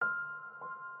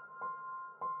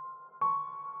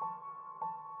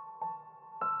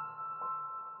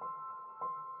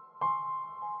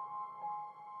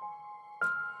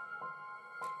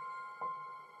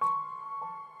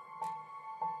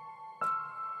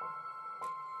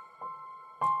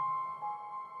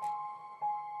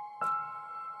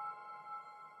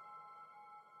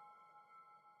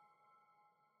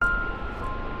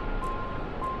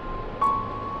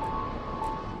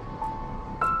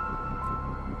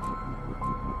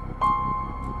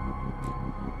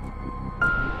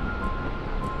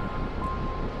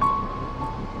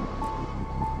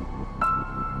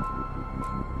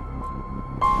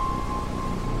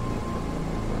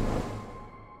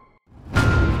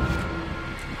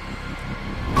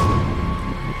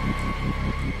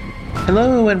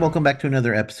Hello, and welcome back to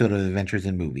another episode of Adventures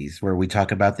in Movies, where we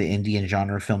talk about the indie and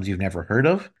genre films you've never heard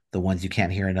of, the ones you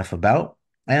can't hear enough about,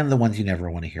 and the ones you never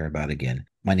want to hear about again.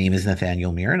 My name is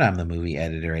Nathaniel Muir, and I'm the movie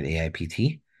editor at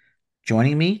AIPT.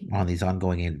 Joining me on these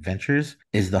ongoing adventures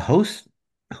is the host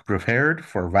who prepared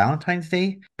for Valentine's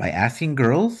Day by asking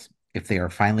girls if they are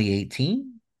finally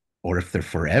 18 or if they're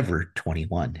forever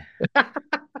 21.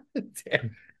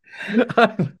 Damn.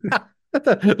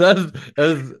 That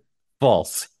is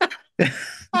false.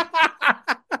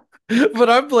 But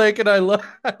I'm Blake and I love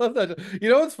that. You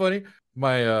know what's funny?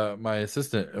 My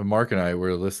assistant Mark and I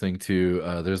were listening to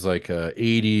there's like a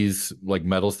 80s like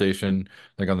metal station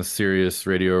like on the Sirius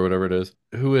radio or whatever it is.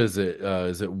 Who is it?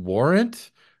 Is it Warrant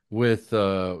with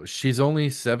She's Only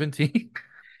 17?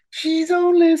 She's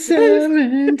only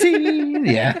 17.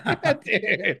 Yeah.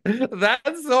 Dude,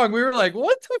 that song, we were like,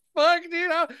 what the fuck, dude?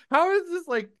 How is this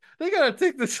like they gotta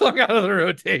take the song out of the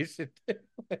rotation?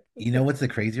 You know what's the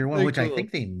crazier one, Like which I cool.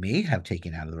 think they may have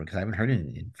taken out of the room because I haven't heard it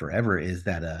in forever, is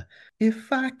that if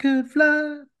I could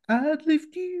fly, I'd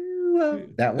lift you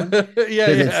up. That one. Yeah,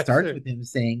 Because it yeah, starts sure. with him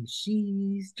saying,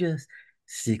 she's just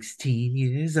 16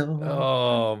 years old.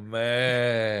 Oh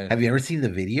man. Have you ever seen the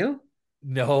video?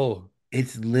 No.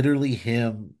 It's literally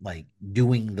him like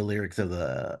doing the lyrics of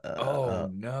the Oh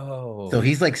so no.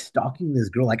 he's like stalking this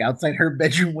girl like outside her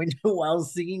bedroom window while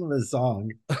singing the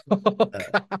song. Oh Uh,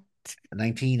 God.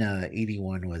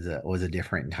 1981 was a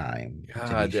different time, to be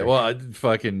God. sure. Well,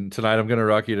 fucking tonight I'm gonna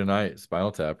rock you tonight.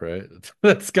 Spinal Tap, right?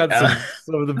 That's got Uh,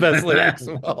 some of the best lyrics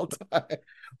of all time.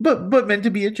 but meant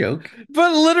to be a joke.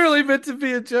 But literally meant to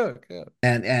be a joke. Yeah.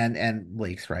 And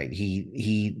Blake's right.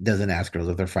 He doesn't ask girls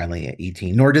if they're finally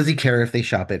 18, nor does he care if they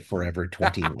shop at Forever No,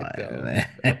 21.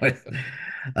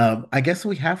 no. I guess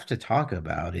we have to talk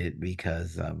about it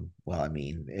because well, I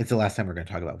mean, it's the last time we're going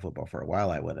to talk about football for a while,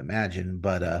 I would imagine.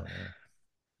 But Oh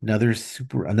yeah. another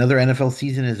NFL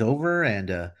season is over, and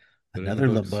Put it in the another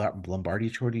books. Lombardi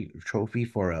trophy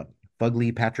for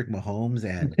fugly Patrick Mahomes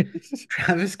and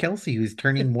Travis Kelsey, who's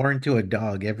turning more into a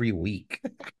dog every week.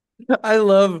 I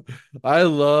love I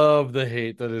love the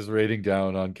hate that is raining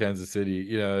down on Kansas City.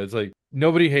 You know, it's like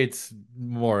nobody hates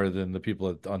more than the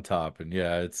people on top. And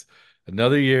yeah, it's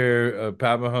another year.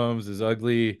 Pat Mahomes is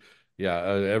ugly. Yeah,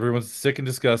 everyone's sick and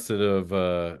disgusted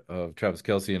of Travis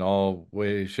Kelsey in all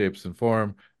ways, shapes, and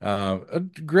form. A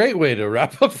great way to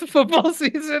wrap up the football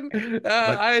season. But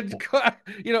I had,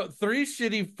 three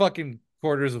shitty fucking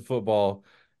quarters of football,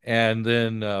 and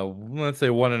then let's say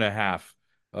one and a half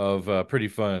of pretty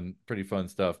fun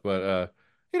stuff. But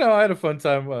I had a fun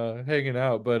time hanging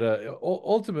out. But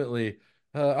ultimately,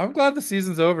 I'm glad the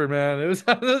season's over, man. It was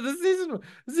the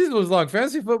season was long.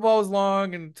 Fantasy football was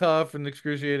long and tough and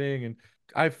excruciating. And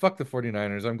I fuck the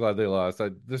 49ers. I'm glad they lost.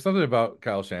 There's something about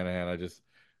Kyle Shanahan.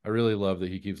 I really love that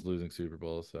he keeps losing Super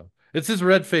Bowls. So it's his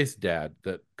red-faced dad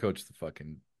that coached the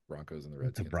fucking Broncos and the the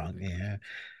Redskins, I Bronx, think.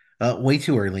 yeah. Way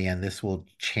too early, and this will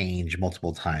change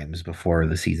multiple times before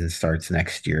the season starts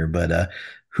next year. But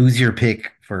who's your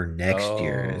pick for next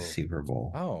year's Oh, Super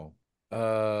Bowl?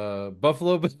 oh,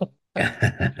 Buffalo Bill.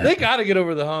 They got to get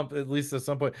over the hump at least at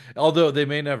some point. Although they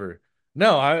may never.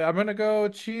 No, I'm gonna go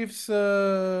Chiefs.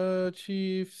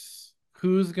 Chiefs.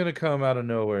 Who's gonna come out of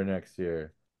nowhere next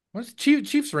year? What's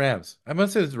Chiefs Rams? I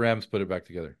must say the Rams put it back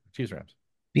together. Chiefs Rams.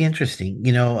 Be interesting.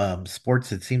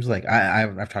 Sports, it seems like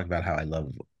I've talked about how I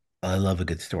love a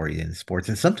good story in sports,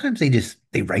 and sometimes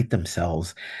they write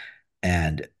themselves.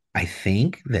 And I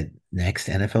think that next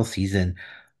NFL season,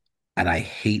 and I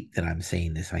hate that I'm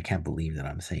saying this, I can't believe that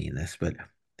I'm saying this, but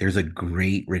there's a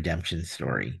great redemption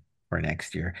story for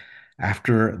next year.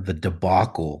 After the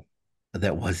debacle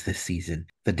that was this season,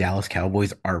 the Dallas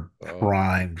Cowboys are Oh,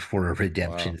 primed for a wow,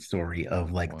 redemption story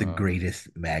of like the wow. greatest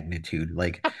magnitude.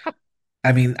 Like,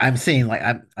 I mean, I'm saying like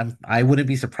I wouldn't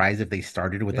be surprised if they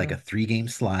started with like Yeah, a 3 game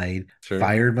slide, sure.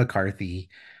 fired McCarthy,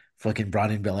 fucking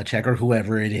brought in Belichick or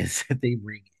whoever it is that they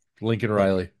bring. Lincoln Like,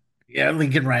 Riley. yeah,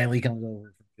 Lincoln Riley comes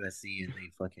over from USC and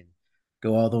they fucking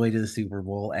go all the way to the Super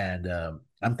Bowl. And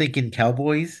I'm thinking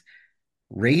Cowboys,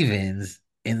 Ravens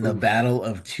in the Oof. battle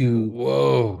of two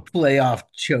Whoa. playoff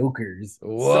chokers.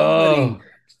 Somebody, Whoa.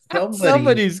 somebody,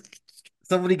 Somebody's.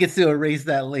 somebody gets to erase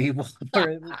that label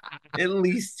for at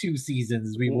least 2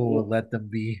 seasons. We will let them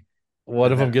be. One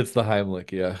But of them that, gets the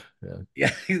Heimlich. Yeah.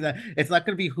 Yeah. yeah, it's not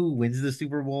going to be who wins the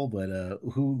Super Bowl, but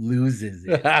who loses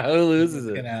it Who is loses what's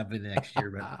going it? to happen next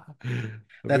year. But That'd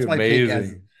be That's my pick as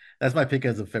amazing. that's my pick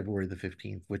as of February the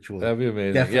 15th, which will That'd be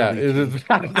amazing. Yeah. definitely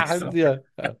change over the summer. Yeah.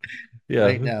 Yeah.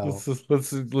 Right now,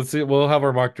 Let's see. We'll have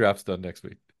our mock drafts done next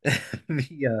week.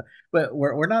 yeah, but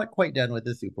we're not quite done with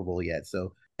the Super Bowl yet.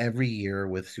 So every year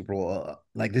with Super Bowl.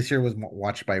 Like this year was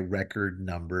watched by record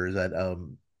numbers that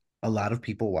a lot of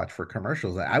people watch for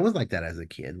commercials. I was like that as a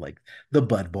kid, like the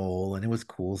Bud Bowl, and it was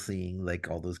cool seeing like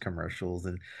all those commercials.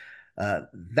 And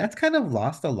that's kind of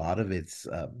lost a lot of its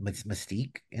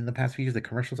mystique in the past few years. The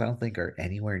commercials I don't think are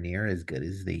anywhere near as good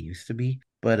as they used to be.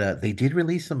 But they did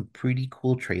release some pretty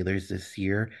cool trailers this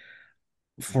year.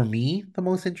 For me, the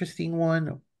most interesting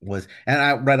one was,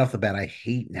 and right off the bat, I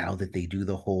hate now that they do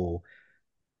the whole,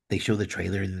 they show the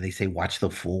trailer and then they say watch the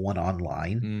full one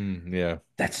online. Yeah,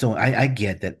 That's so I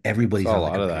get that everybody's saw a on the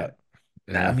lot of computer.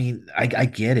 that. I Yeah. mean, I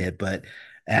get it, but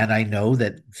and I know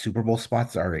that Super Bowl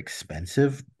spots are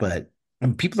expensive, but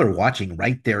when people are watching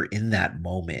right there in that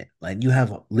moment, like you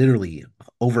have literally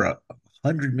over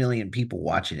 100 million people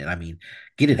watching it. I mean,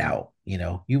 get it out,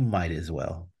 you might as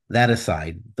well. That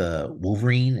aside, the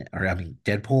Wolverine, or I mean,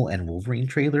 Deadpool and Wolverine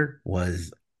trailer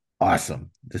was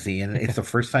awesome to see, and it's the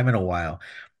first time in a while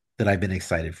that I've been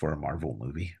excited for a Marvel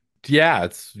movie. Yeah,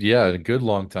 it's yeah, a good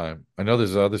long time. I know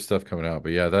there's other stuff coming out,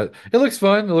 but yeah, that it looks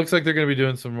fun. It looks like they're going to be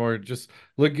doing some more. Just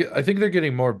look, I think they're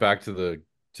getting more back to the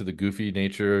goofy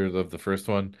nature of the first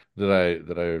one that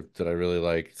I really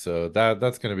liked. So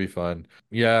that's going to be fun.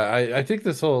 Yeah, I think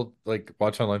this whole like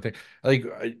watch online thing, like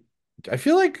I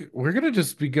feel like we're gonna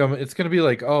just become. It's going to be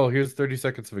like, oh, here's 30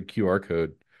 seconds of a QR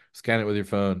code. Scan it with your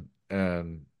phone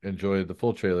and enjoy the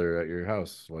full trailer at your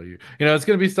house while it's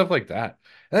going to be stuff like that.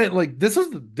 Like this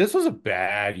was a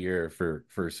bad year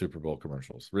for Super Bowl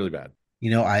commercials. Really bad.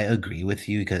 I agree with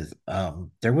you because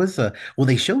there was a well,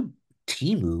 they showed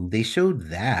Timu, they showed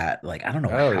that like I don't know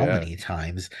Oh how yeah. many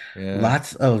times. Yeah.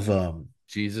 Lots of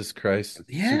Jesus Christ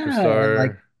yeah, and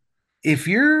like Superstar. if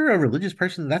you're a religious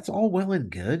person, that's all well and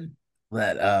good.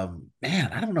 But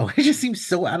man, I don't know. It just seems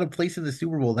so out of place in the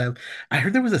Super Bowl that I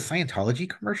heard there was a Scientology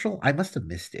commercial. I must have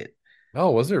missed it.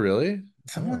 Oh, was it really? Oh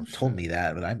Someone told shit. me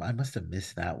that, but I must have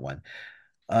missed that one.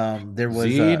 There was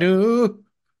a Xenu.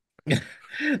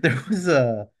 there was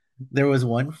a there was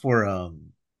one for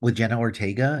with Jenna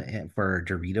Ortega for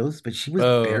Doritos, but she was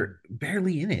Oh,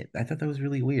 barely in it. I thought that was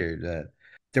really weird.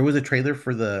 There was a trailer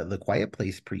for the Quiet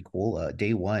Place prequel,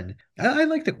 Day One. I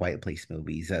like the Quiet Place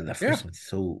movies. The yeah. first one's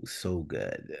so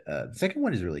good. The second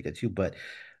one is really good too, but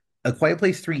A Quiet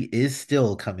Place 3 is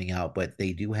still coming out, but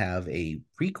they do have a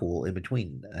prequel in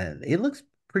between. It looks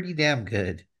pretty damn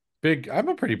good. Big I'm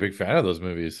a pretty big fan of those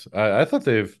movies. I thought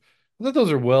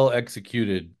those are well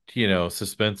executed,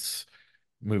 suspense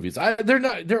movies.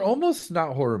 They're almost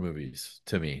not horror movies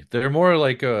to me. They're more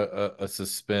like a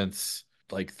suspense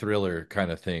like thriller kind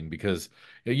of thing because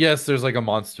yes, there's like a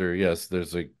monster. Yes,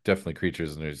 there's like definitely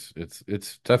creatures and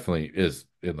it's definitely is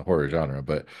in the horror genre,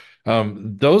 but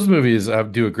those movies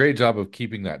do a great job of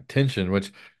keeping that tension,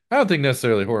 which I don't think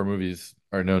necessarily horror movies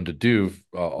are known to do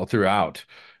all throughout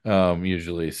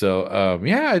usually. So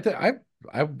yeah,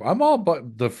 I'm all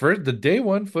but the day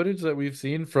one footage that we've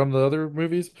seen from the other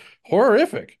movies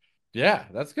horrific. Yeah,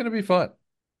 that's gonna be fun.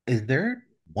 Is there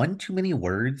one too many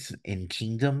words in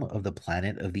Kingdom of the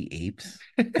Planet of the Apes?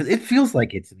 Because it feels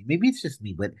like it's me. Maybe it's just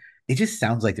me, but it just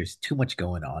sounds like there's too much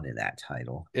going on in that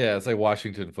title. Yeah, it's like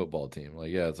Washington football team.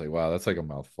 Like, yeah, it's like wow, that's like a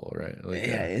mouthful, right? Like,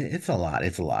 Yeah, it's a lot.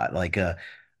 It's a lot. Like,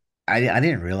 I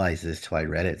didn't realize this till I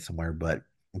read it somewhere, but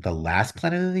the last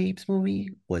Planet of the Apes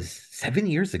movie was 7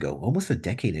 years ago, almost a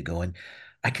decade ago, and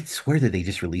I could swear that they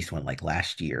just released one like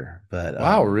last year. But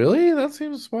wow, really? That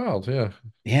seems wild. Yeah,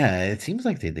 yeah, it seems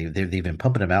like they've been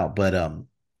pumping them out, but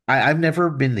I've never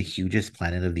been the hugest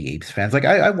Planet of the Apes fans. Like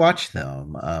I watch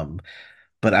them,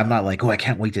 but I'm not like, oh, I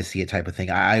can't wait to see it type of thing.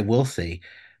 I will say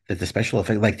that the special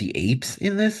effect, like the apes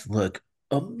in this, look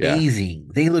yeah, amazing.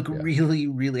 They look yeah. really,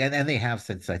 really, and they have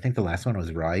since I think the last one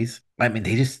was Rise. I mean,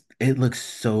 it looks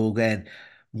so good.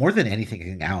 More than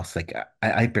anything else, like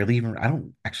I barely even I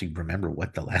don't actually remember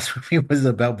what the last movie was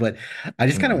about, but I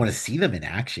just kind of Mm-mm. want to see them in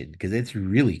action because it's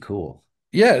really cool.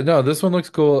 Yeah, no, this one looks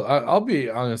cool. I'll be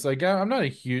honest, like I'm not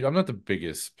the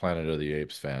biggest Planet of the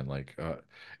Apes fan. Like,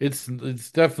 it's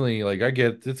definitely like I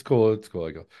get it's cool.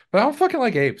 I go, but I don't fucking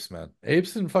like apes, man.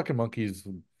 Apes and fucking monkeys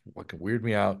fucking weird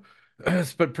me out.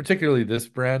 But particularly this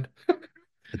brand.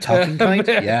 The talking kind,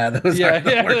 Yeah, yeah, those are the yeah,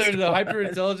 they're worst the hyper ones.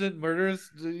 intelligent murderous,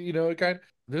 kind.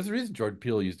 There's a reason Jordan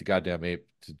Peele used a goddamn ape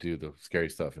to do the scary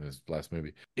stuff in his last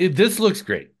movie. This looks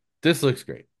great. This looks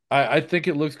great. I think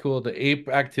it looks cool. The ape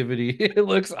activity, it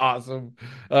looks awesome.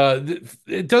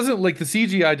 It doesn't like the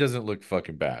CGI doesn't look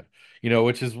fucking bad,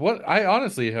 which is what I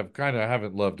honestly have kind of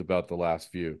haven't loved about the last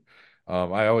few.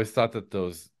 I always thought that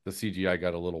the CGI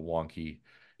got a little wonky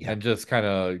Yeah, and just kind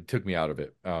of took me out of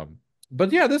it.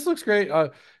 But yeah, this looks great.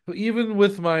 Even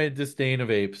with my disdain of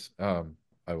apes,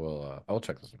 I will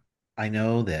check this one. I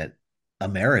know that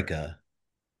America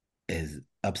is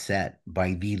upset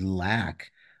by the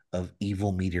lack of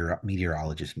evil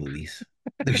meteorologist movies.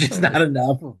 There's just not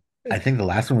enough. I think the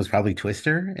last one was probably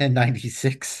Twister in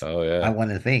 '96. Oh I yeah,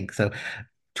 want to think. So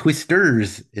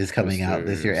Twisters is coming out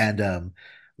this year. Twisters. And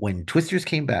when Twister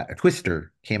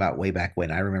came out way back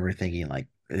when, I remember thinking like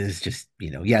it's just,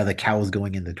 yeah, the cow's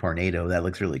going in the tornado. That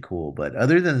looks really cool. But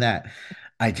other than that,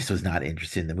 I just was not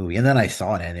interested in the movie. And then I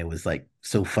saw it and it was like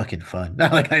so fucking fun.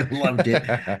 Like I loved it.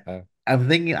 I'm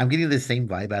getting the same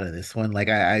vibe out of this one. Like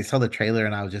I saw the trailer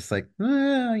and I was just like,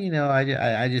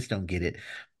 I just don't get it.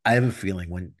 I have a feeling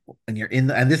when you're in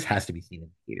and this has to be seen in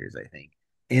theaters, I think.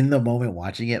 In the moment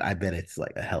watching it, I bet it's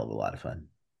like a hell of a lot of fun.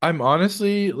 I'm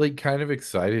honestly like kind of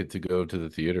excited to go to the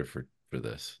theater for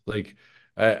this. Like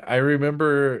I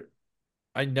remember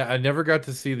I never got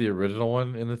to see the original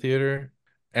one in the theater,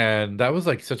 and that was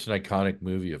like such an iconic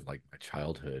movie of like my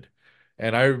childhood.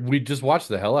 And I we just watched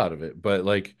the hell out of it, but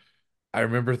like I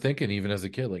remember thinking even as a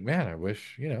kid like, man, I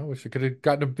wish I could have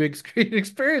gotten a big screen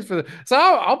experience for this. So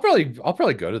I'll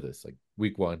probably go to this like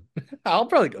week 1. I'll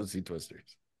probably go see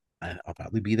Twisters. I'll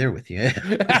probably be there with you. It's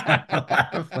gonna be a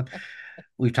lot of fun.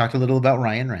 We've talked a little about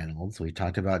Ryan Reynolds. We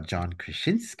talked about John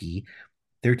Krasinski.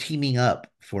 They're teaming up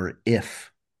for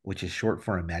If, which is short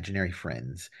for Imaginary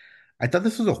Friends. I thought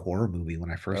this was a horror movie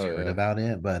when I first Oh heard yeah. about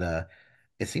it, but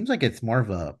it seems like it's more of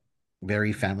a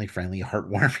very family-friendly,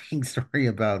 heartwarming story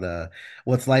about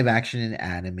what's live action and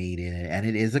animated, and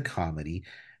it is a comedy.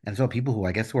 And so people who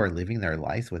I guess who are living their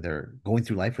lives with their going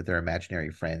through life with their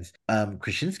imaginary friends.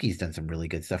 Krasinski's done some really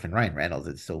good stuff, and Ryan Reynolds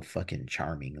is so fucking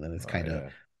charming that it's Oh kind of yeah.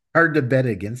 hard to bet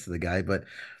against the guy, but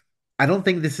I don't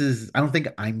think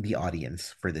I'm the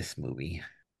audience for this movie.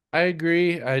 I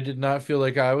agree. I did not feel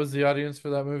like I was the audience for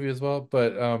that movie as well,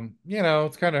 but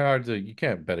it's kind of hard to you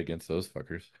can't bet against those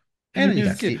fuckers. And You then you got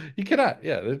just can't, Steve, you cannot.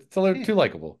 Yeah, they're yeah, too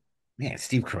likable. yeah,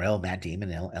 Steve Carell, Matt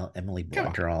Damon, Emily Come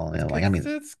on. Blunt are all It's like, I it's,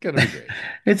 mean, it's gonna be great.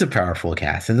 it's a powerful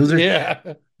cast, and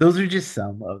Yeah. those are just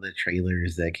some of the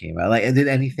trailers that came out. Like, did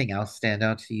anything else stand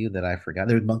out to you that I forgot?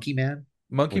 There was Monkey Man,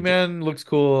 Monkey which Man looks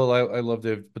cool. I love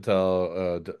Dave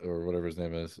Patel, or whatever his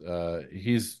name is.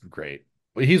 He's great.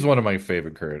 He's one of my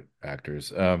favorite current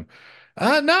actors. No,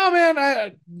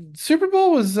 man, Super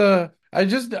Bowl was I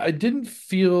didn't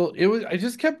feel it was I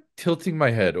just kept tilting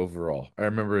my head overall. I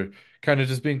remember kind of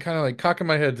just being kind of like cocking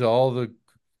my head to all the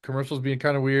commercials being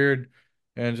kind of weird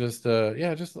and just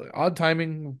yeah, just like odd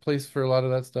timing place for a lot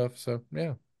of that stuff. So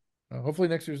yeah, hopefully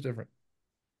next year's different.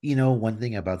 one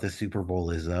thing about the Super Bowl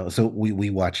is so we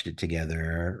watched it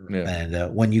together, Yeah,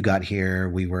 and when you got here,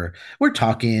 we're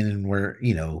talking and we're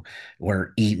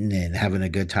eating and having a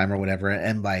good time or whatever,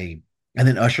 and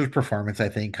then Usher's performance, I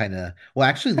think, kind of well,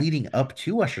 actually leading up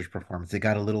to Usher's performance, it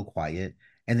got a little quiet,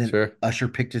 and then sure. Usher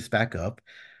picked us back up,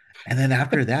 and then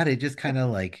after that, it just kind of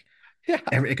like Yeah,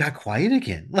 it got quiet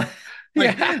again. like,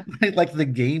 yeah. like the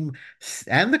game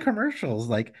and the commercials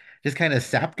like just kind of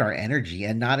sapped our energy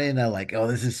and not in a like, oh,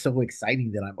 this is so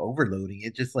exciting that I'm overloading.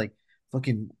 It just like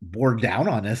fucking bore down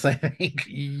on us, I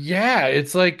think. Yeah,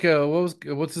 it's like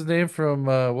what's his name from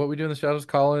What We Do in the Shadows,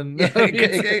 Colin? Yeah,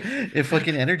 It's it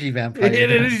fucking energy it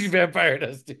vampired energy us. vampire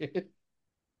does, dude.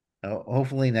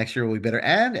 Hopefully next year will be better.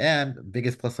 And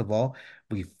biggest plus of all,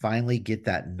 we finally get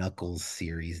that Knuckles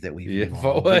series that we've Yeah,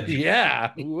 long been what?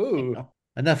 Yeah. Woo.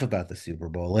 Enough about the Super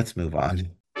Bowl. Let's move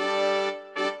on.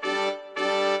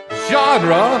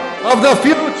 Genre of the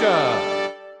future.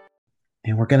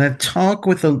 And we're gonna talk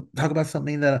about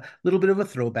something that a little bit of a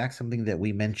throwback, something that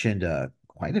we mentioned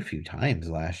quite a few times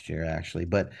last year, actually,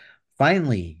 but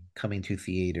finally coming to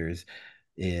theaters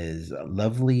is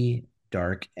Lovely,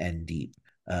 Dark, and Deep.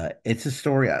 It's a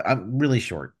story. I'm really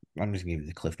short. I'm just gonna give you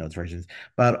the Cliff Notes versions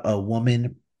about a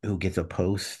woman who gets a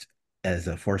post as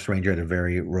a forest ranger at a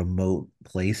very remote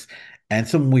place, and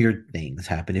some weird things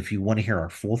happen. If you want to hear our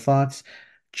full thoughts,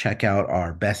 check out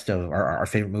our best of our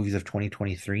favorite movies of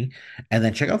 2023, and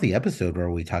then check out the episode where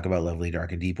we talk about Lovely,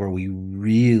 Dark, and Deep, where we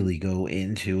really go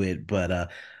into it. But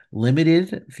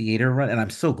limited theater run, and I'm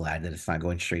so glad that it's not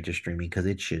going straight to streaming because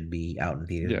it should be out in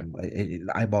theaters.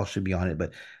 Yeah, Eyeballs should be on it.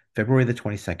 But February the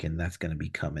 22nd, that's going to be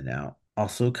coming out.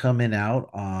 Also coming out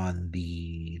on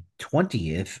the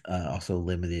 20th, also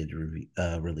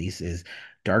release is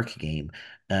Dark Game.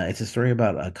 It's a story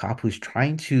about a cop who's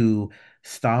trying to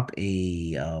stop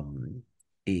a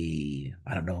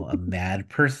I don't know, a mad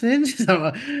person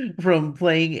from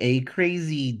playing a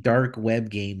crazy dark web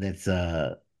game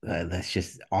that's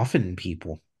just offing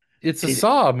people. it's a It,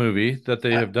 Saw movie that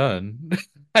they I, have done.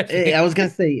 I I think. was gonna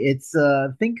say it's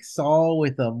think Saw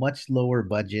with a much lower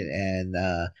budget and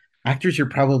Actors you're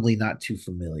probably not too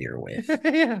familiar with.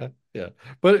 Yeah, yeah.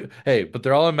 But hey, but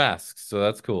they're all in masks, so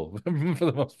that's cool for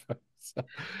the most part. So,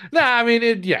 nah, I mean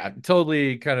it. Yeah,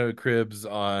 totally kind of cribs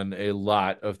on a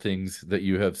lot of things that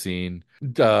you have seen.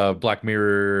 Black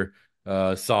Mirror,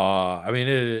 Saw. I mean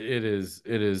it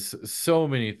is so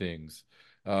many things,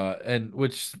 and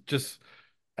which just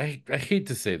I hate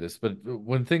to say this, but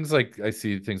when things like I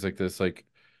see things like this, like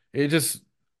it just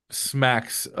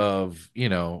smacks of,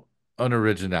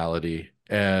 unoriginality.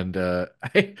 And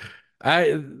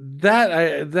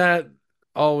that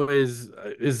always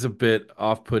is a bit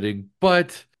off-putting.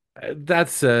 But that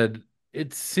said,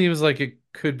 it seems like it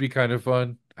could be kind of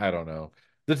fun. I don't know.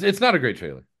 It's not a great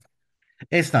trailer.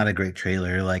 It's not a great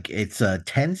trailer. Like it's a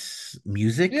tense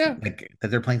music Yeah. like that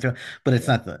they're playing through, but it's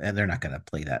Yeah. not and they're not gonna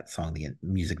play that song the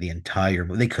music the entire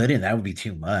movie. They couldn't. That would be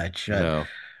too much. No.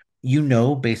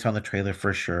 Based on the trailer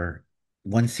for sure,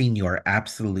 one scene you are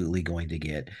absolutely going to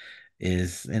get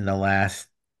is in the last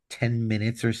 10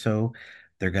 minutes or so,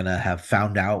 they're gonna have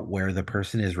found out where the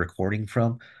person is recording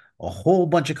from. A whole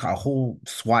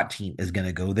SWAT team is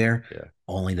gonna go there Yeah.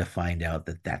 only to find out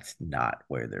that that's not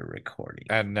where they're recording.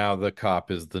 And now the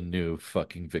cop is the new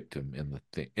fucking victim in the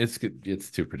thing. It's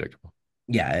too predictable.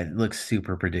 Yeah, it looks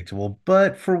super predictable,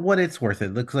 but for what it's worth,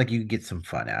 it looks like you get some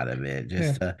fun out of it.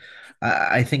 Yeah.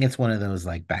 I think it's one of those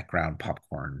like background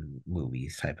popcorn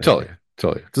movies type of thing. Totally,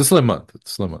 totally. It's a slim month.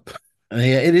 It's a slim month.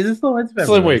 Yeah, it is slow in Slim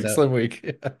February, week, so slim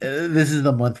week. this is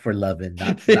the month for loving,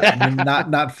 Yeah.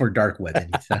 not for dark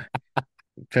wedding. So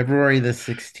February the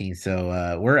 16th.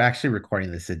 So we're actually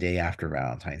recording this a day after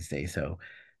Valentine's Day. So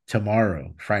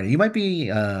tomorrow, Friday, you might be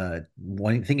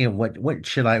thinking what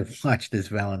should I watch this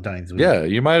Valentine's week? Yeah,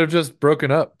 you might have just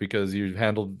broken up because you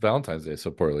handled Valentine's Day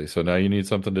so poorly. So now you need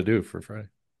something to do for Friday.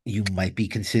 You might be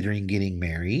considering getting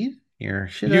married.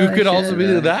 Or You could also should be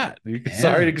that. yeah.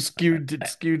 Sorry to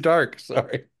skew dark.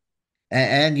 Sorry.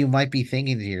 And you might be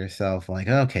thinking to yourself, like,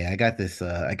 okay, I got this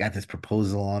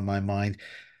proposal on my mind.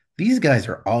 These guys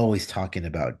are always talking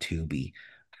about Tubi.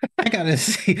 I gotta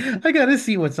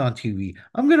see what's on Tubi.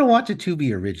 I'm gonna watch a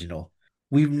Tubi original.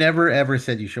 We've never ever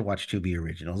said you should watch Tubi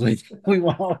originals. We've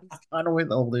always gone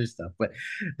with older stuff, but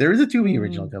there is a Tubi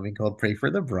original Mm. coming called "Pray for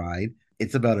the Bride."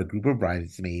 It's about a group of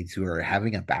bridesmaids who are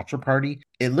having a bachelor party.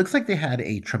 It looks like they had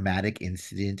a traumatic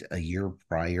incident a year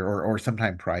prior or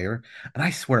sometime prior, and I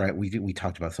swear we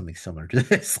talked about something similar to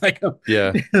this like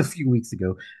Yeah. a few weeks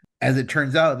ago. As it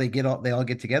turns out, they all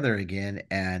get together again,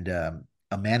 and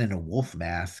a man in a wolf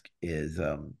mask is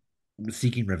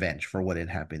seeking revenge for what had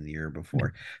happened the year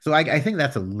before. So I think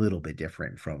that's a little bit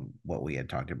different from what we had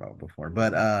talked about before.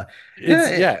 But yeah,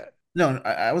 It's yeah. no,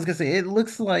 I was gonna say it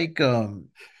looks like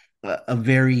a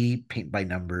very paint by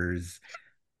numbers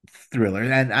thriller.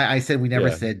 And I said we never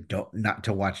Yeah. said don't not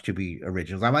to watch to be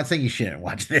originals. I'm not saying you shouldn't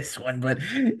watch this one, but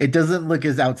it doesn't look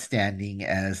as outstanding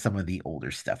as some of the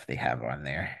older stuff they have on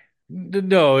there.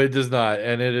 No, it does not.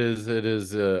 And it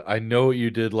is I know what you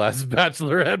did last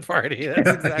bachelorette party.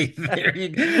 That's exactly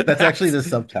That's actually that's the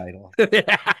subtitle.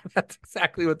 yeah, that's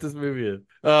exactly what this movie is.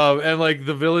 And like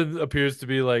the villain appears to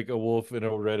be like a wolf in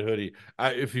a red hoodie.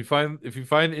 If you find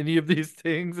any of these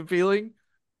things appealing,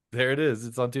 there it is.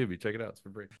 It's on Tubi. Check it out. It's for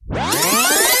free.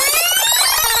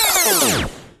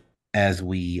 As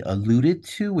we alluded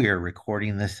to, we are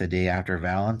recording this the day after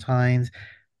Valentine's.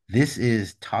 This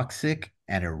is Toxic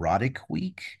and Erotic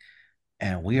Week,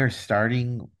 and we are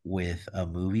starting with a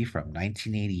movie from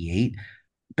 1988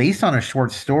 based on a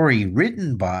short story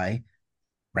written by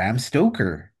Bram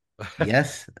Stoker.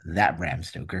 Yes, that Bram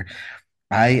Stoker.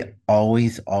 I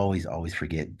always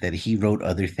forget that he wrote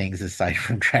other things aside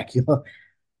from Dracula.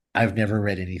 I've never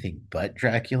read anything but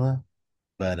Dracula,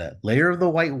 but Lair of the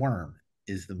White Worm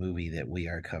is the movie that we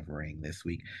are covering this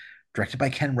week, directed by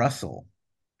Ken Russell,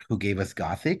 who gave us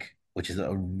Gothic, which is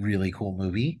a really cool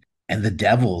movie, and The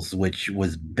Devils, which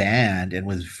was banned and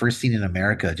was first seen in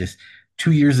America just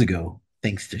 2 years ago,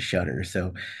 thanks to Shudder.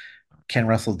 So Ken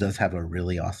Russell does have a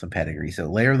really awesome pedigree. So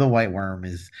Lair of the White Worm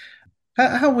is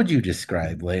how would you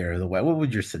describe Lair of the White? What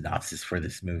would your synopsis for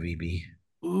this movie be?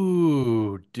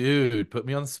 Ooh, dude, put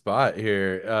me on the spot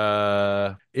here.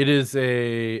 It is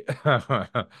a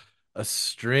a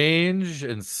strange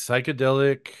and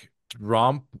psychedelic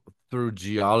romp through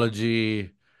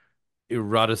geology,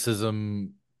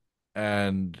 eroticism,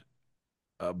 and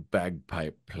a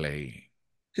bagpipe playing.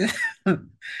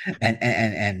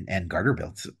 And garter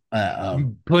belts.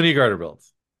 Plenty of garter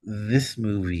belts. This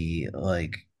movie,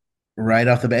 like right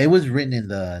off the bat, it was written in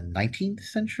the 19th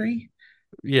century.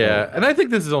 Yeah, So and I think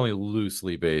this is only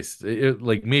loosely based.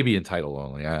 Like maybe in title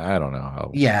only. I don't know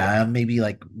how. Yeah. yeah, maybe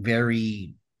like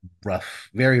very rough,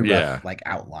 Yeah. like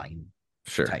outline.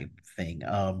 Sure. type thing.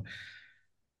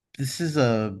 This is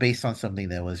based on something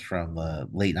that was from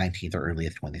late 19th or early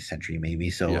 20th century, maybe.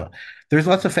 So Yeah. there's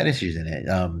lots of fetishes in it.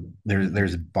 Hmm.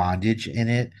 There's bondage in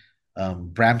it.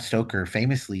 Bram Stoker,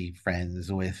 famously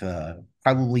friends with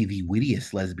probably the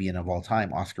wittiest lesbian of all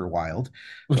time, Oscar Wilde.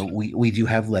 We do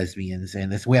have lesbians in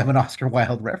this. We have an Oscar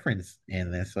Wilde reference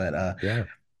in this, but Yeah.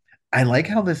 I like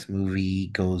how this movie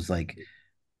goes like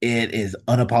it is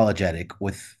unapologetic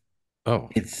with Oh.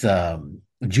 its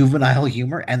juvenile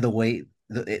humor and the way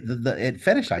it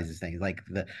fetishizes things like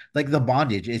the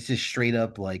bondage. It's just straight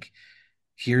up like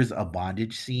here's a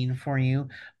bondage scene for you,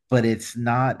 but it's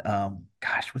not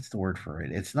gosh, what's the word for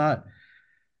it? It's not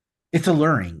it's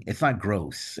alluring. It's not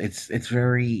gross. It's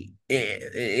very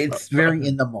in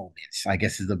the moment, I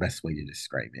guess is the best way to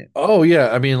describe it. Oh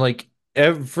yeah, I mean like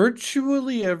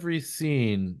virtually every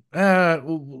scene,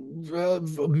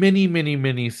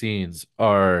 many scenes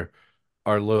are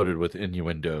loaded with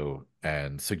innuendo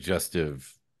and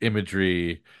suggestive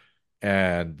imagery.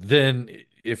 And then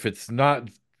if it's not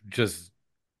just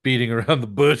beating around the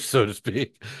bush, so to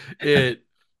speak, it,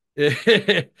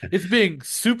 it's being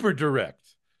super direct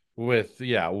with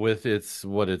with its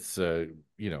what it's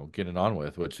getting on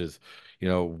with, which is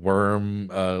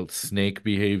worm snake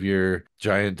behavior,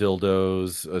 giant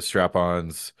dildos,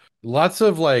 strap-ons, lots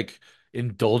of like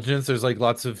indulgence. There's like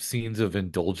lots of scenes of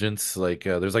indulgence, like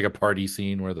there's like a party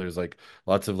scene where there's like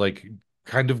lots of like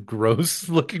kind of gross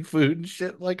looking food and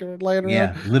shit like are lying around,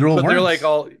 Yeah, literal but they're like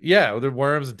worms. all they're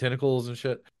worms and tentacles and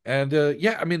shit. And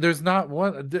yeah, I mean there's not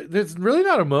one there's really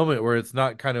not a moment where it's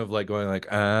not kind of like going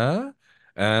like uh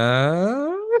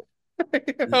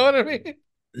you know what I mean?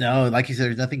 No, like you said,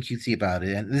 there's nothing cutesy about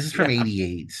it. And this is from Yeah.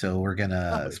 '88, so we're Oh,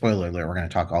 gonna yeah. spoiler alert, we're gonna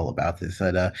talk all about this.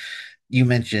 But you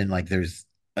mentioned like there's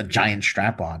a giant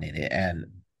strap on in it, and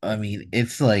I mean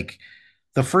it's like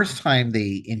the first time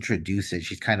they introduce it,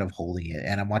 she's kind of holding it,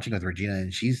 and I'm watching with Regina,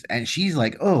 and she's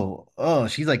like, oh,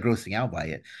 she's like grossing out by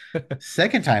it.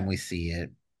 Second time we see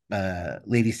it,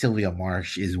 Lady Sylvia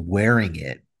Marsh is wearing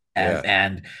it as Yeah.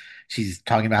 and she's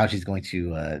talking about how she's going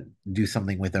to do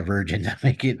something with a virgin to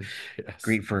make it Yes.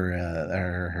 great for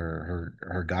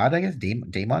her god, I guess,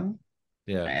 Daemon,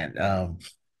 Yeah. and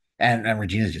and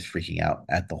Regina's just freaking out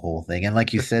at the whole thing. And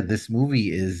like you said, this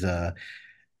movie is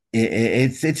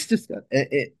it's just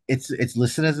it's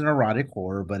listed as an erotic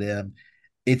horror, but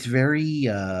it's very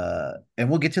and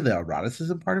we'll get to the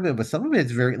eroticism part of it, but some of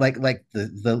it's very like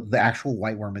the actual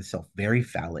white worm itself, very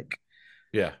phallic,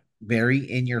 Yeah. very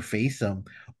in your face,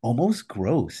 almost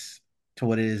gross to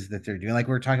what it is that they're doing. Like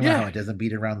we were talking about how Yeah. it doesn't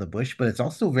beat around the bush, but it's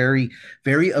also very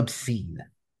obscene.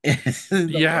 Is the word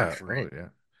Yeah. for Oh it. yeah.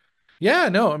 Yeah,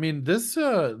 no, I mean this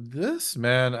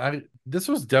man, I this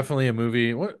was definitely a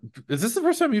movie. What is this the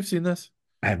first time you've seen this?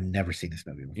 I've never seen this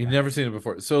movie You've before. never seen it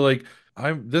before. So like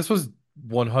I'm this was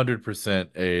 100%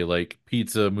 a like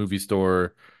pizza movie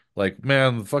store. Like,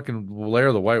 man, the fucking Lair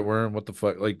of the White Worm, what the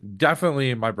fuck? Like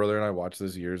definitely my brother and I watched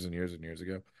this years and years and years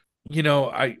ago.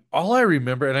 I all I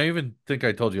remember, and I even think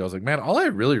I told you, I was like, man, all I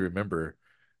really remember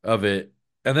of it,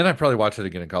 and then I probably watched it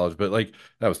again in college, but like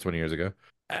that was 20 years ago.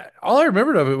 All I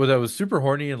remembered of it was I was super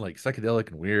horny and like psychedelic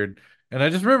and weird. And I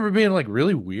just remember being like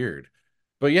really weird.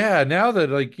 But yeah, now that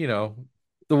like, the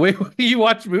way you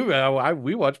watch movies,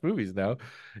 we watch movies now.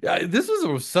 Yeah, this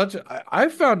was such I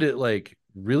found it like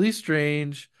really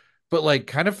strange, but like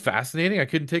kind of fascinating. I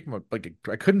couldn't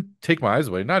take my eyes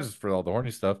away, not just for all the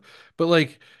horny stuff, but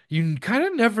like you kind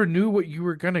of never knew what you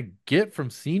were gonna get from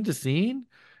scene to scene.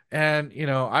 And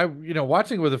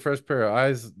watching with a fresh pair of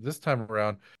eyes this time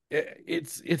around,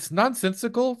 it's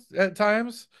nonsensical at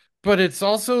times, but it's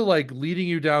also like leading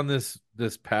you down this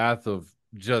path of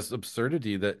just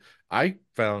absurdity that I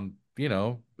found,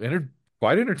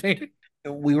 quite entertaining.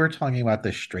 We were talking about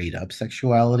the straight up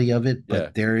sexuality of it, Yeah.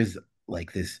 but there is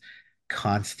like this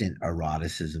constant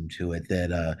eroticism to it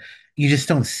that you just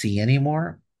don't see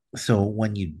anymore. So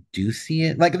when you do see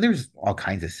it, like there's all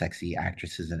kinds of sexy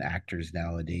actresses and actors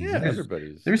nowadays, Yeah, and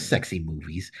everybody's. there's Yeah. sexy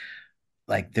movies.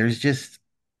 Like there's just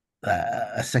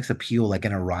a sex appeal, like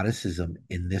an eroticism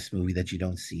in this movie that you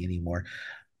don't see anymore,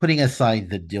 putting aside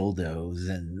the dildos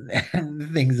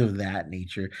and things of that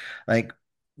nature. Like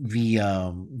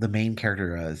the main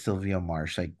character, Sylvia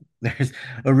Marsh, like there's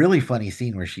a really funny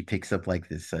scene where she picks up like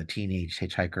this teenage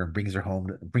hitchhiker and brings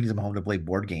him home to play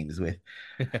board games with.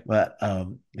 But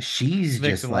she's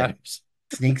Snakes just and like ladders.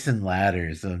 snakes and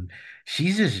ladders, and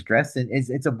she's just dressed in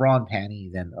it's a bra and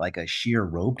panties and like a sheer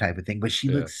robe type of thing, but she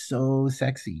Yeah. looks so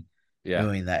sexy Yeah.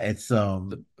 doing that. It's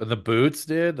The boots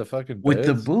did, the fucking with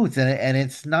the beds. boots, and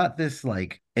it's not this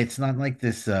like it's not like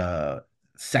this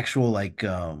sexual like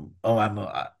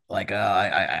like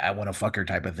I want to fuck her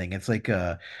type of thing. It's like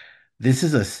this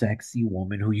is a sexy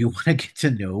woman who you want to get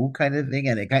to know kind of thing,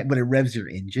 and but it revs your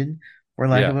engine, for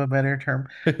lack of Yeah. a better term.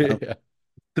 Um, Yeah.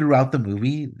 Throughout the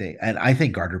movie, they and I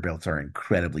think garter belts are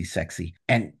incredibly sexy,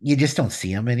 and you just don't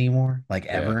see them anymore, like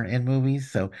Yeah. ever in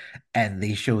movies. So, and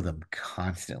they show them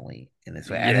constantly in this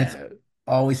way, and it's Yeah.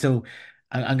 always so.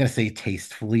 I'm gonna say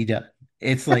tastefully done.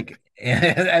 It's like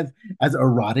as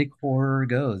erotic horror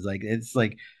goes, like it's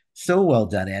like so well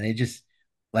done, and it just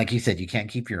like you said, you can't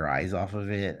keep your eyes off of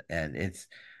it, and it's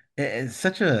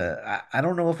such a I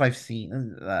don't know if I've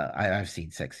seen I've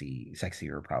seen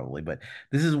sexier probably, but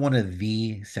this is one of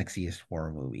the sexiest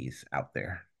horror movies out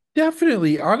there.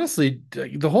 Definitely. Honestly,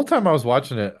 the whole time I was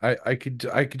watching it, I could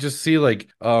just see like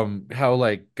how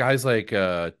like guys like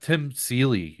Tim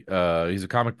Seeley, he's a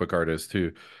comic book artist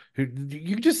who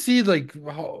you can just see like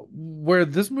where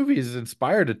this movie has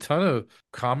inspired a ton of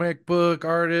comic book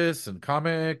artists and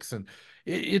comics, and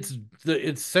it's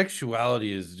its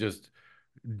sexuality is just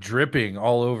dripping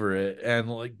all over it. And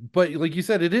like, but like you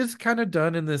said, it is kind of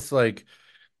done in this like,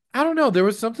 I don't know. There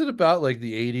was something about like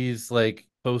the 80s like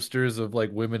posters of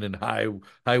like women in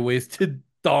high-waisted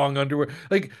thong underwear.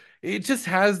 Like it just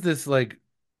has this like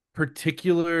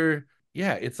particular,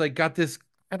 yeah, it's like got this,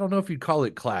 I don't know if you'd call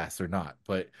it class or not,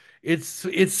 but it's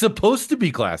supposed to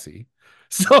be classy.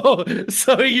 So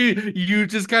you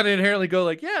just kind of inherently go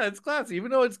like, yeah, it's classy,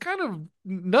 even though it's kind of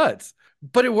nuts.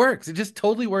 But it works. It just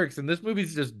totally works. And this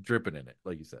movie's just dripping in it,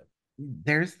 like you said.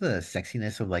 There's the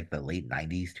sexiness of like the late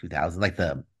 90s, 2000s, like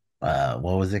the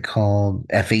what was it called?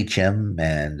 FHM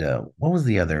and what was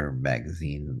the other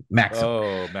magazine? Maxim.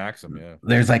 Oh, Maxim, yeah.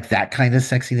 There's like that kind of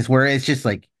sexiness where it's just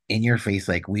like in your face,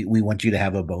 like we want you to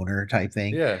have a boner type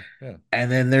thing. Yeah, yeah.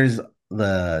 And then there's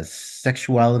the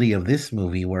sexuality of this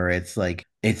movie where it's like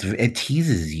it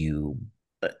teases you.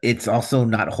 It's also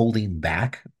not holding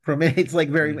back from it. It's like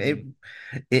Hmm.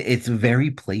 it's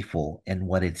very playful in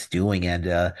what it's doing,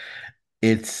 and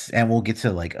it's and we'll get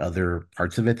to like other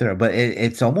parts of it there, but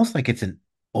it's almost like it's an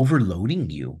overloading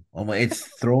you. It's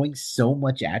throwing so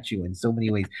much at you in so many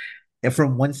ways. And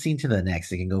from one scene to the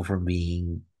next, it can go from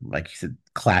being, like you said,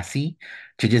 classy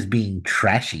to just being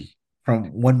trashy.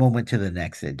 From one moment to the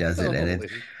next, it does it, and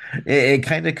Totally. it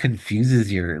kind of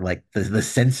confuses your like the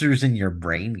sensors in your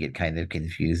brain get kind of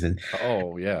confused,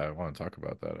 Oh yeah, I want to talk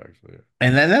about that actually.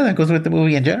 and then that goes with the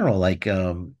movie in general, like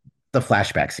the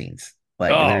flashback scenes,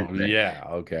 like they're Oh yeah,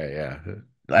 okay,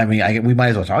 yeah. I mean, we might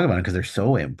as well talk about them because they're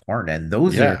so important. And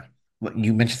those are, Yeah. what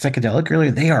you mentioned psychedelic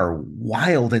earlier, they are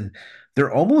wild and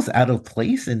they're almost out of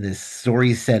place in this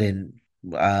story set in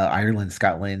Ireland,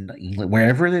 Scotland, England,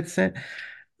 wherever it's set.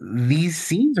 These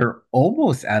scenes are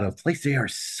almost out of place. They are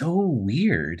so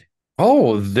weird.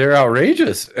 Oh, they're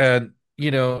outrageous. And,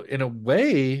 in a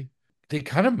way, they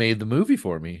kind of made the movie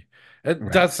for me. And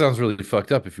Right, that sounds really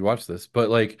fucked up if you watch this, but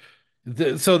like,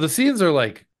 so the scenes are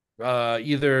like,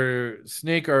 either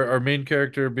Snake, our main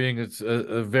character, being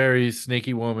a very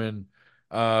snaky woman,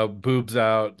 boobs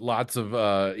out, lots of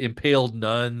impaled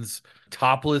nuns,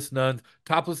 topless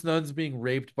nuns being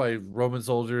raped by Roman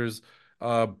soldiers,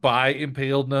 by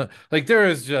impaled nuns. Like,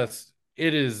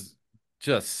 it is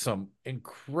just some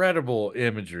incredible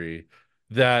imagery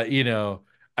that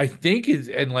I think is,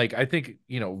 and like I think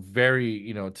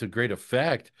very to great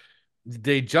effect.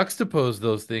 They juxtapose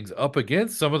those things up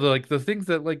against some of the like the things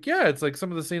that, like, yeah, it's like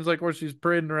some of the scenes like where she's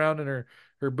parading around in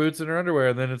her boots and her underwear,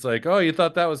 and then it's like, oh, you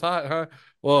thought that was hot, huh?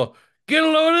 Well, get a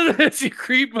load of this, you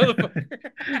creep motherfucker.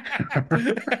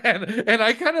 And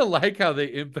I kind of like how they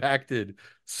impacted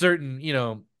certain,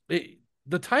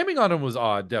 the timing on them was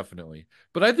odd, definitely,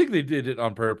 but I think they did it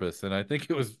on purpose, and I think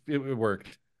it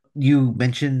worked. you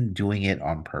mentioned doing it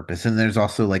on purpose, and there's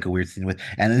also like a weird scene with,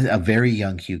 and this is a very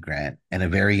young Hugh Grant and a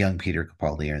very young Peter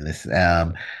Capaldi are in this.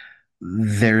 Yeah.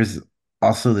 There's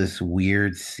also this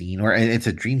weird scene where it's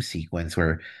a dream sequence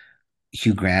where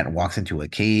Hugh Grant walks into a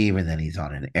cave and then he's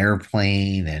on an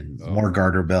airplane and Oh, more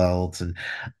garter belts and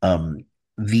um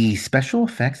the special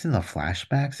effects in the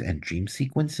flashbacks and dream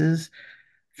sequences,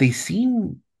 they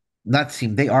seem not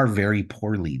seem they are very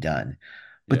poorly done.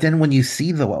 But yeah. then when you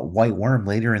see the white worm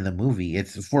later in the movie,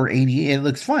 it's for 80, it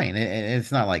looks fine.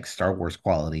 It's not like Star Wars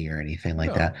quality or anything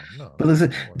like that. No, no, But no,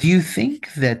 listen, no way. do you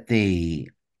think that they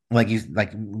we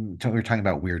were talking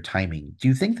about weird timing. Do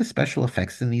you think the special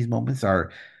effects in these moments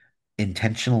are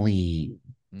intentionally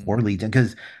Hmm. poorly done?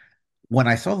 Because when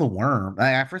I saw the worm,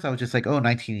 at first I was just like, oh,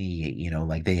 1988,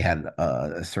 like they had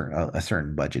a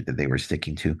certain budget that they were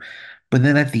sticking to. But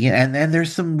then at the end, and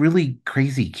there's some really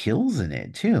crazy kills in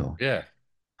it too. Yeah.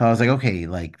 So I was like, okay,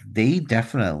 like they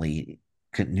definitely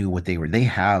knew what they were. They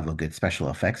have a good special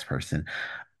effects person.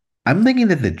 I'm thinking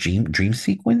that the dream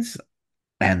sequence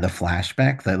and the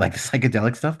flashback, the like the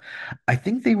psychedelic stuff, I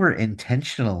think they were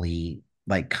intentionally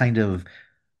like kind of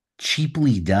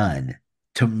cheaply done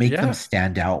to make them Yeah.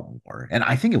 stand out more. And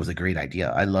I think it was a great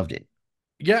idea. I loved it.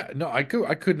 Yeah, no, I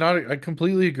could not I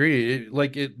completely agree. It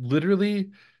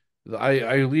literally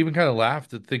I even kind of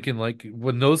laughed at thinking like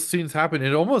when those scenes happen,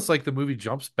 it almost like the movie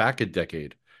jumps back a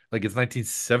decade. Like it's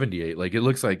 1978. Like it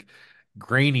looks like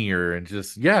grainier and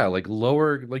just yeah, like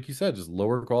lower, like you said, just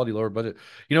lower quality, lower budget.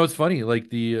 You know, it's funny, like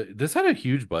the this had a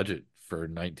huge budget for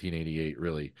 1988,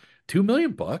 really. 2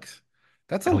 million bucks?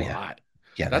 That's a Oh yeah. lot.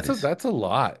 Yeah, that is. That's a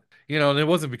lot. You know, and it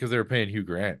wasn't because they were paying Hugh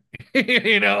Grant.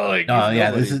 You know, like he's Oh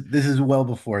yeah, nobody. this is well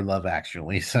before Love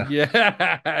Actually. So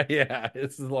Yeah, yeah,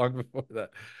 it's long before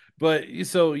that. But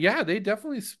so yeah, they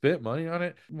definitely spent money on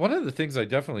it. One of the things I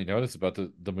definitely noticed about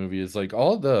the movie is like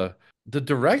all the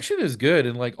direction is good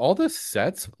and like all the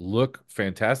sets look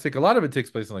fantastic. A lot of it takes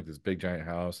place in like this big giant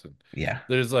house and yeah.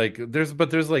 there's like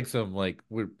some like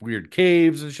weird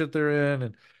caves and shit they're in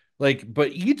and like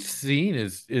but each scene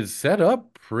is set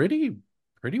up pretty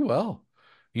well.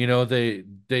 You know, they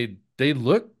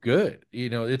look good. You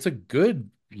know, it's a good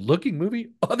looking movie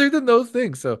other than those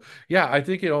things. So yeah, I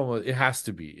think it has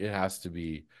to be. It has to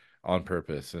be on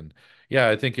purpose. And yeah,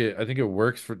 I think it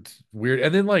works for it's weird.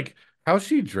 And then like how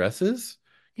she dresses,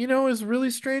 you know, is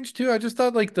really strange too. I just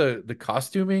thought like the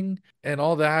costuming and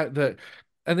all that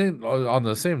and then on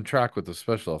the same track with the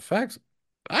special effects,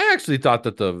 I actually thought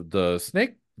that the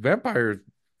snake vampire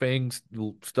fangs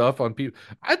stuff on people,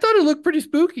 I thought it looked pretty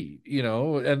spooky, you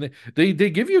know, and they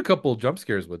give you a couple jump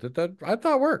scares with it that I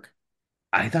thought work.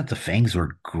 I thought the fangs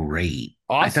were great.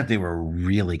 I thought Awesome. they were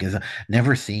really because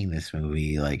never seeing this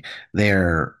movie, like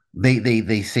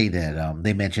they say that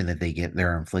they mention that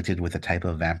they're inflicted with a type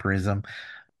of vampirism,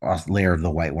 a layer of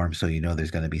the white worm, so you know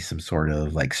there's going to be some sort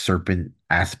of like serpent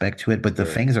aspect to it. But the Sure.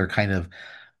 fangs are kind of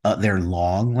they're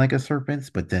long like a serpent's,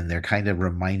 but then they're kind of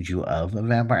remind you of a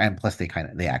vampire, and plus they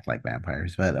act like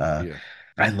vampires. But Yeah.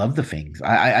 I love the fangs.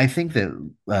 I think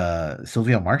that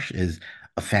Sylvia Marsh is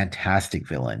a fantastic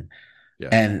villain. Yeah.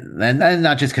 And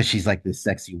not just because she's like this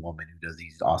sexy woman who does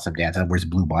these awesome dances and wears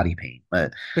blue body paint,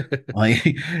 but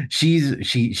like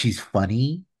she's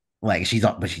funny, like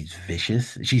but she's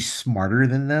vicious. She's smarter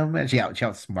than them, and she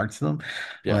outsmarts them.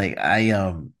 Yeah. Like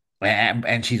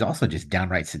and she's also just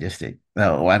downright sadistic.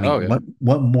 Oh, I Oh mean, yeah.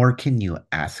 what more can you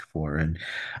ask for? And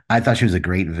I thought she was a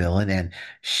great villain, and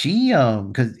she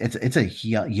because it's a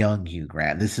young Hugh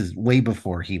Grant. This is way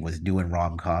before he was doing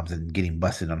rom-coms and getting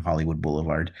busted on Hollywood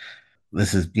Boulevard.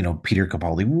 This is Peter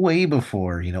Capaldi way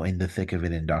before in the thick of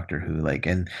it in Doctor Who, like,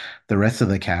 and the rest of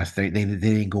the cast they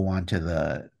didn't go on to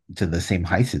the same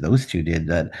heights that those two did.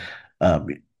 That um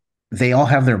they all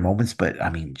have their moments, but I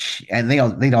mean and they'd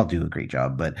all do a great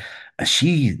job, but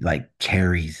she like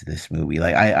carries this movie.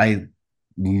 Like I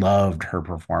loved her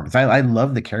performance. I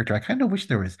love the character. I kind of wish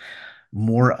there was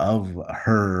more of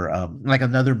her, like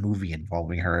another movie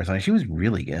involving her. So she was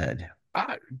really good.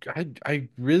 I, I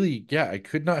really, yeah, I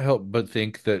could not help but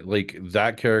think that like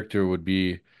that character would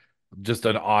be just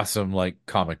an awesome like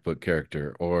comic book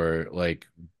character or like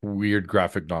weird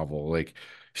graphic novel. Like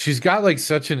she's got like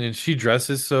such an and she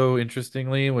dresses so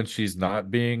interestingly when she's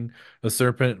not being a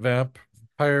serpent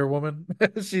vampire woman.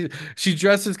 She she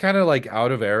dresses kind of like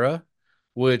out of era,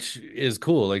 which is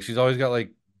cool. Like she's always got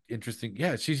like interesting.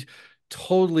 Yeah, she's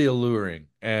totally alluring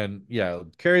and yeah,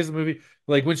 carries the movie.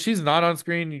 Like when she's not on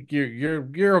screen,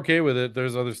 you're okay with it.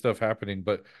 There's other stuff happening,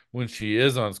 but when she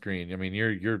is on screen, I mean,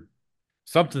 you're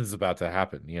something's about to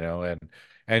happen, you know,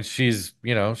 and she's,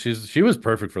 you know, she was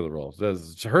perfect for the role.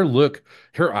 Her look,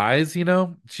 her eyes, you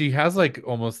know, she has like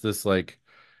almost this like,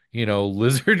 you know,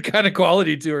 lizard kind of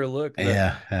quality to her look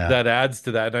Yeah, yeah. that adds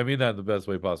to that. And I mean that in the best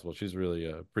way possible. She's really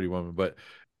a pretty woman, but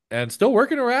and still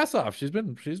working her ass off. She's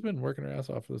been working her ass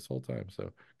off this whole time.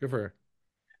 So good for her.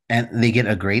 And they get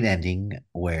a great ending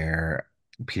where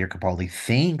Peter Capaldi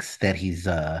thinks that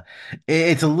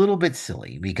it's a little bit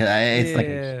silly because it's like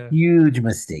a Yeah. huge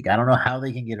mistake. I don't know how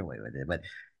they can get away with it, but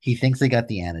he thinks they got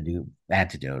the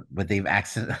antidote, but they've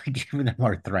accidentally given him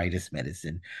arthritis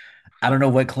medicine. I don't know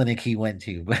what clinic he went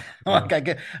to, but Yeah.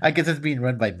 like I guess it's being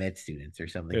run by med students or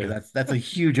something because Yeah. that's a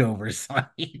huge oversight.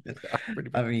 Yeah,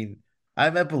 pretty I much. mean,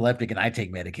 I'm epileptic and I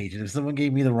take medication. If someone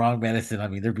gave me the wrong medicine, I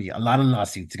mean, there'd be a lot of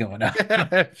lawsuits going on.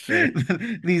 Sure.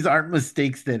 These aren't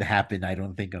mistakes that happen, I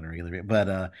don't think, on a regular basis.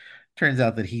 But turns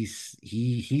out that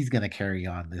he's gonna carry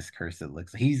on this curse. That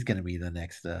looks he's gonna be the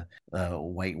next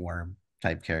white worm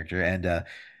type character, and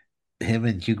him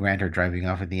and Hugh Grant are driving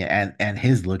off at the end, and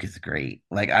his look is great.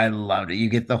 Like I loved it. You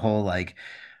get the whole like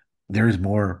there's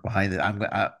more behind it.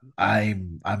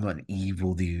 I'm an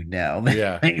evil dude now.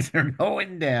 Yeah. Things are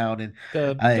going down, and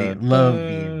Dun, I dun, love the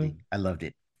dun. ending. I loved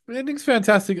it. Ending's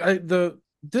fantastic. I the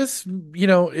this you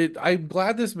know it. I'm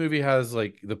glad this movie has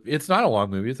like the. It's not a long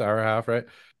movie. It's an hour and a half, right?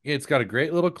 It's got a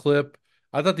great little clip.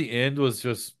 I thought the end was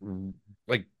just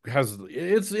like has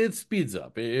it speeds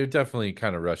up. It definitely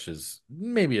kind of rushes,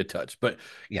 maybe a touch, but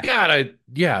Yeah, God, I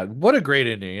yeah, what a great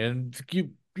ending. And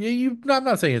you. I'm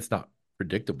not saying it's not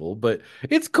predictable, but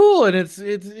it's cool and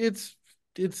it's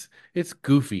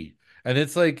goofy. And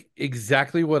it's like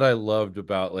exactly what I loved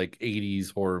about like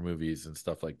 80s horror movies and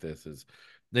stuff like this is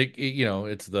like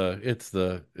it's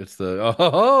the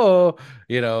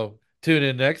tune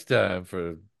in next time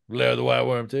for Lair the White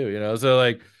Worm too, So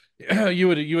like you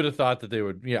would have thought that they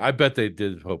would, yeah, I bet they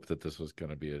did hope that this was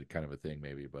gonna be a kind of a thing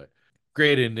maybe, but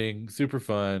great ending, super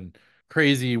fun,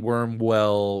 crazy worm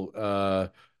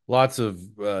well, lots of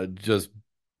just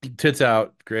tits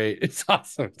out, great. It's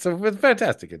awesome. It's a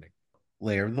fantastic ending.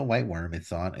 Lair of the White Worm.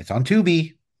 It's on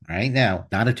Tubi right now.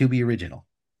 Not a Tubi original.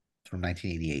 It's from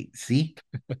 1988. See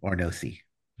or no see?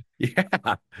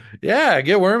 Yeah. Yeah,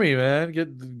 get wormy, man.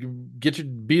 Get your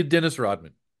be Dennis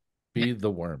Rodman. Be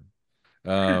the worm.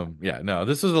 Yeah, no,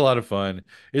 this is a lot of fun.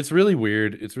 It's really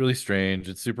weird. It's really strange.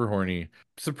 It's super horny.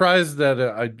 Surprised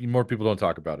that more people don't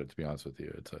talk about it, to be honest with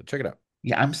you. Check it out.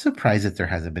 Yeah, I'm surprised that there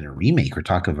hasn't been a remake or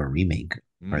talk of a remake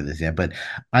for Mm. this yet, but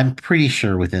I'm pretty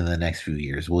sure within the next few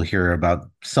years we'll hear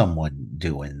about someone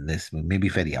doing this movie. Maybe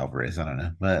Fede Alvarez, I don't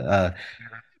know. But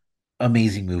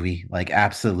amazing movie. Like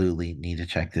absolutely need to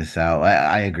check this out.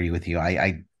 I agree with you.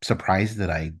 I surprised that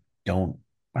I don't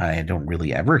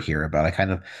really ever hear about. I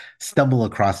kind of stumble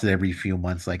across it every few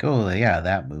months, like, oh yeah,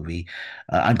 that movie.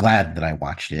 I'm glad that I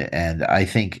watched it, and I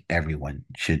think everyone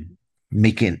should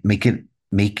make an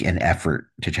effort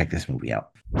to check this movie out.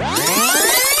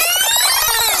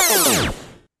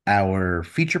 Our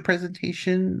feature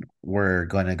presentation, we're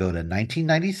gonna go to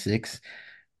 1996.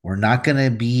 We're not gonna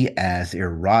be as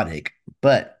erotic,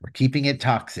 but we're keeping it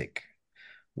toxic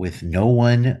with No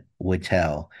One Would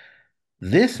Tell.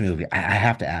 This movie, I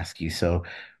have to ask you. So,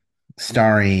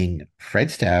 starring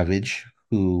Fred Savage,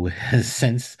 who has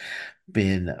since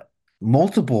been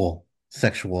multiple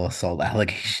sexual assault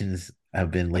allegations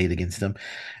have been laid against him,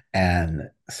 and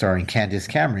starring Candace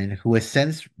Cameron, who has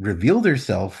since revealed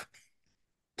herself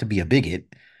to be a bigot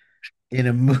in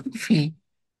a movie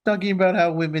talking about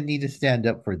how women need to stand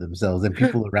up for themselves and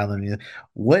people around them.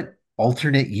 What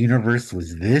alternate universe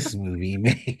was this movie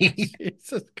made?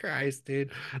 Jesus Christ,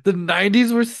 dude. The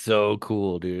 90s were so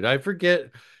cool, dude. I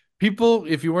forget people,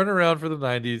 if you weren't around for the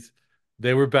 90s,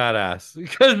 they were badass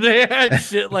because they had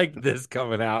shit like this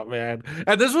coming out, man.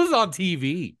 And this was on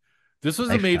TV. This was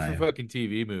a made for Lifetime. fucking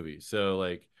TV movie. So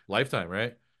like Lifetime,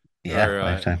 right? Yeah, Or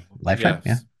Lifetime. Lifetime,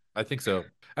 yeah. yes, I think so.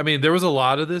 I mean, there was a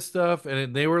lot of this stuff,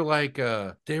 and they were like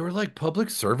public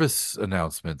service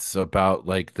announcements about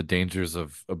like the dangers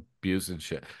of abuse and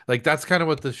shit. Like that's kind of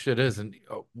what this shit is. And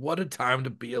what a time to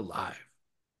be alive.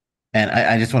 And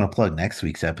I just want to plug next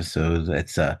week's episode.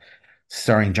 It's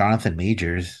starring Jonathan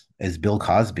Majors as Bill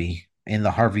Cosby in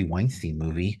the Harvey Weinstein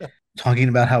movie, talking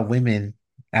about how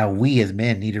we as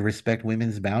men need to respect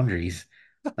women's boundaries.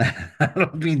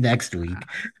 That'll be next week.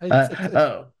 Uh,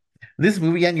 uh, this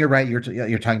movie, and you're right. You're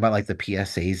talking about like the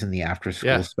PSAs and the after school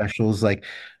Yeah. specials. Like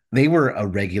they were a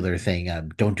regular thing.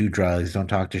 Don't do drugs. Don't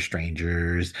talk to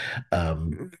strangers.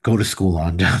 Go to school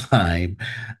on time.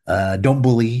 Don't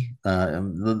bully.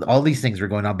 All these things were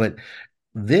going on, but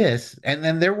this, and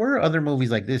then there were other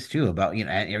movies like this too about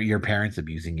your parents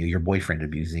abusing you, your boyfriend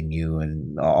abusing you,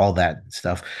 and all that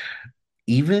stuff.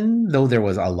 Even though there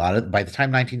was a lot of, by the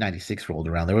time 1996 rolled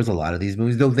around, there was a lot of these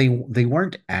movies, though they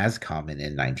weren't as common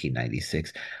in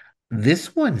 1996.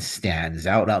 This one stands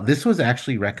out. Now, this was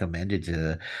actually recommended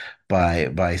to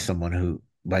by someone who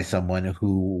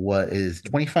is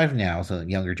 25 now, so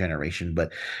younger generation,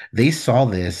 but they saw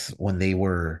this when they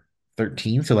were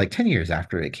 13, so like 10 years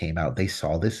after it came out, they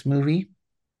saw this movie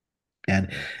and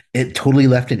Yeah. it totally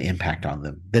left an impact on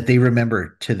them that they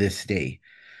remember to this day.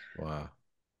 Wow.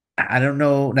 I don't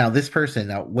know now this person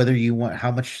now whether you want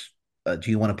how much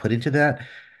do you want to put into that?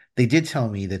 They did tell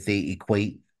me that they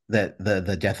equate that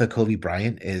the death of Kobe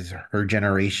Bryant is her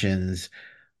generation's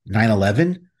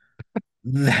 9/11.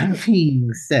 That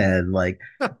being said, like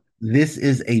this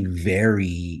is a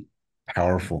very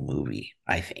powerful movie,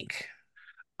 I think.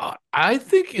 I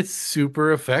think it's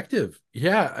super effective.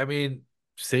 Yeah, I mean,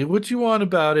 say what you want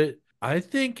about it. I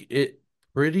think it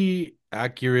pretty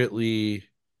accurately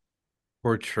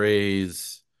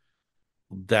portrays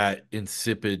that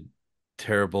insipid,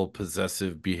 terrible,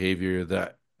 possessive behavior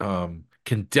that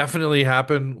can definitely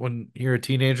happen when you're a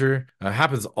teenager.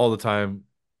 Happens all the time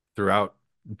throughout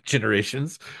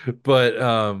generations. But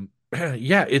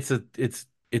yeah, it's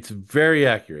very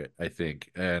accurate, I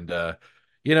think. And they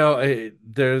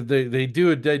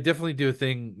definitely do a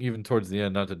thing even towards the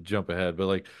end, not to jump ahead, but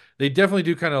like they definitely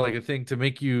do kind of like a thing to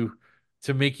make you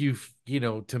to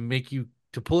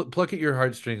pluck at your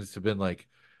heartstrings to been like,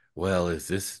 well, is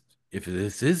this if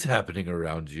this is happening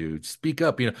around you, speak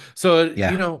up, So,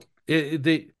 Yeah.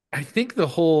 I think the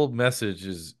whole message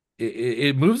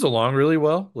it moves along really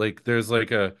well. Like there's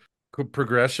like a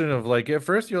progression of like at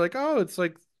first you're like, oh, it's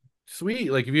like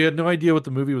sweet. Like if you had no idea what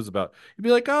the movie was about, you'd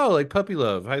be like, oh, like puppy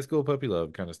love, high school puppy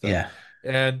love kind of stuff. Yeah.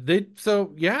 And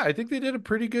so yeah, I think they did a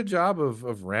pretty good job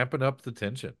of ramping up the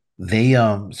tension. They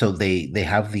have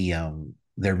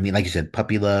their meet, like you said,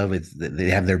 puppy love. They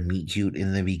have their meet cute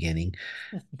in the beginning,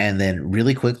 and then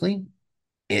really quickly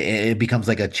it becomes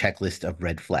like a checklist of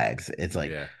red flags. It's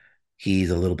like Yeah, he's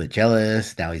a little bit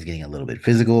jealous. Now he's getting a little bit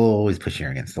physical. He's pushing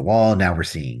her against the wall. Now we're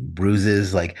seeing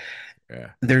bruises. Like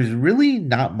yeah, there's really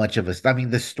not much of a. I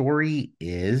mean, the story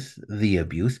is the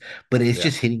abuse, but it's yeah.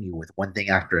 just hitting you with one thing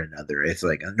after another. It's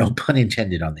like no pun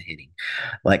intended on the hitting.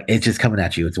 Like it's just coming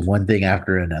at you. It's one thing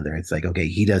after another. It's like, okay,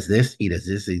 he does this, he does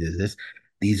this, he does this.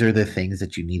 These are the things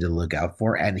that you need to look out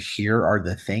for. And here are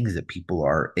the things that people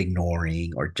are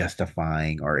ignoring or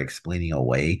justifying or explaining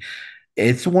away.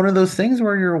 It's one of those things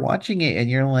where you're watching it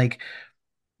and you're like,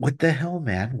 what the hell,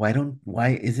 man?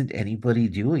 Why isn't anybody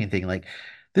doing anything? Like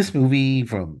this movie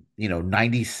from,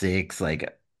 96,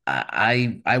 like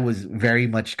I was very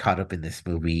much caught up in this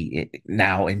movie.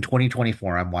 Now in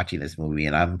 2024, I'm watching this movie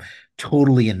and I'm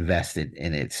totally invested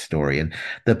in its story. And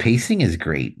the pacing is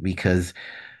great because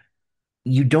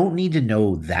you don't need to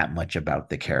know that much about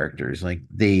the characters. Like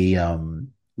they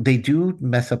do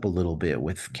mess up a little bit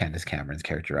with Candace Cameron's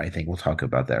character. I think we'll talk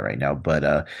about that right now.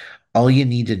 But all you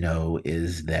need to know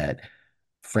is that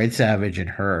Fred Savage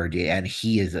and her and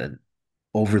he is an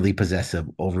overly possessive,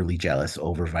 overly jealous,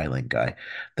 over violent guy.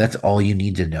 That's all you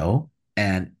need to know.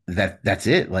 And that's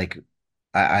it. Like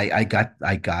I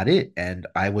got it and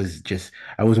I was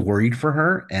worried for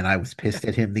her and I was pissed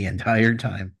at him the entire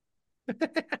time.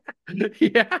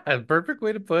 Yeah, perfect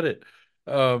way to put it.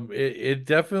 It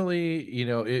definitely,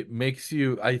 it makes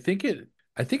you. I think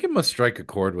it must strike a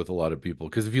chord with a lot of people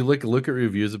because if you look at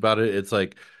reviews about it, it's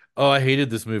like, oh, I hated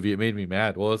this movie. It made me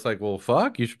mad. Well, it's like, well,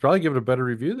 fuck, you should probably give it a better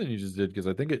review than you just did because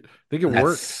I think it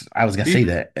worked. I was gonna say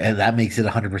People, that, and that makes it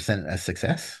 100% a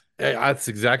success. that's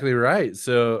exactly right.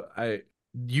 So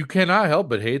you cannot help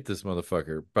but hate this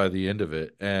motherfucker by the end of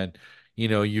it, and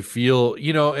you feel,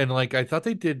 and like I thought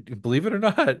they did. Believe it or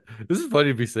not, this is funny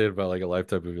to be saying about like a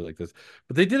Lifetime movie like this,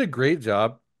 but they did a great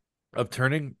job of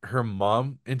turning her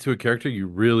mom into a character you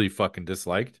really fucking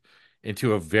disliked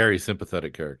into a very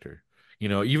sympathetic character.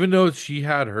 Even though she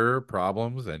had her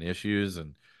problems and issues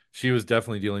and she was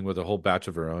definitely dealing with a whole batch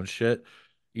of her own shit,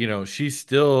 she's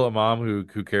still a mom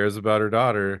who cares about her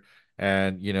daughter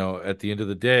and at the end of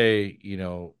the day,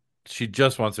 she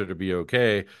just wants her to be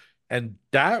okay. And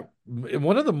that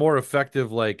one of the more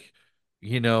effective like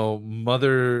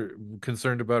mother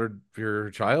concerned about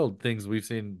her child things we've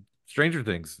seen. Stranger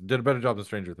Things did a better job than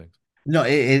Stranger Things. No,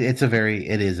 it is a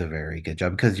very good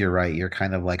job because you're right. You're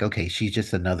kind of like, okay, she's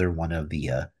just another one of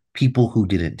the people who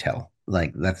didn't tell.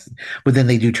 Like that's, but then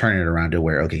they do turn it around to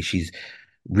where, okay, she's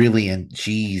really and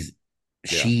Yeah,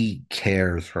 she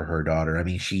cares for her daughter. I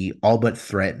mean, she all but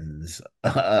threatens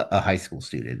a high school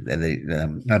student.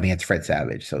 And I mean, it's Fred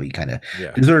Savage, so he kind of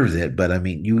yeah. deserves it. But I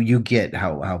mean, you get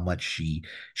how much she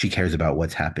cares about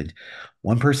what's happened.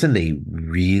 One person they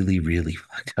really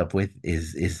fucked up with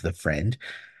is the friend,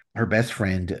 her best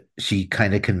friend. She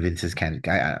kind of convinces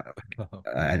Candace.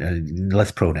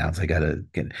 Less pronouns. I gotta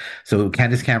get. So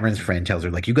Candace Cameron's friend tells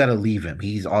her like, you gotta leave him.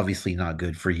 He's obviously not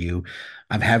good for you.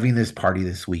 I'm having this party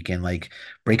this weekend. Like,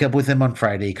 break up with him on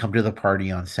Friday. Come to the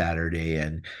party on Saturday,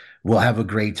 and we'll have a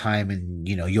great time. And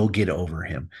you'll get over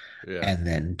him. Yeah. And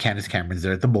then Candace Cameron's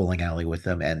there at the bowling alley with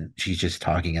them, and she's just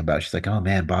talking about. She's like, "Oh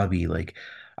man, Bobby, like,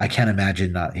 I can't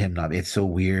imagine not him not. It's so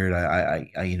weird.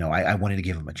 I wanted to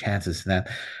give him a chance, this and that."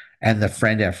 And the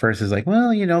friend at first is like,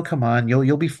 "Well, come on,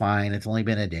 you'll be fine. It's only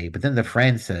been a day." But then the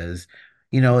friend says,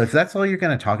 "If that's all you're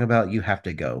going to talk about, you have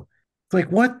to go." It's like,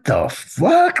 what the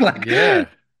fuck? Like, Yeah.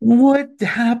 what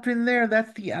happened there?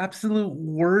 That's the absolute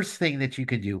worst thing that you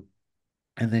could do.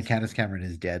 And then Candace Cameron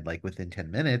is dead like within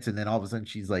 10 minutes. And then all of a sudden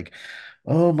she's like,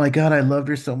 "Oh my God, I loved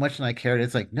her so much and I cared."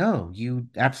 It's like, no, you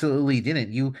absolutely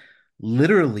didn't. You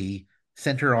literally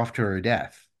sent her off to her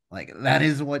death. Like, that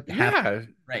is what happened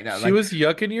Yeah. right now. She Like, was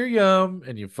yucking your yum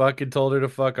and you fucking told her to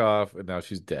fuck off and now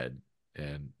she's dead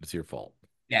and it's your fault.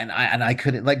 And I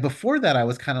couldn't like before that I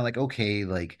was kind of like okay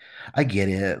like I get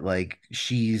it like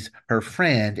she's her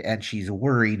friend and she's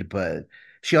worried but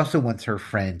she also wants her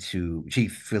friend to she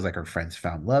feels like her friend's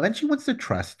found love and she wants to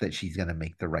trust that she's going to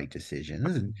make the right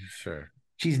decisions and Sure.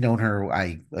 she's known her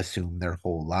I assume their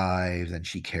whole lives and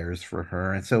she cares for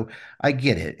her and so I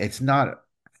get it it's not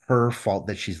her fault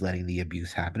that she's letting the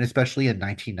abuse happen especially in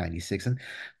 1996 and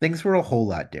things were a whole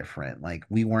lot different like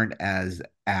we weren't as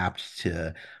apt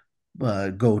to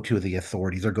go to the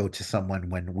authorities or go to someone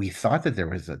when we thought that there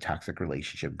was a toxic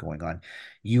relationship going on,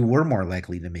 you were more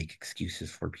likely to make excuses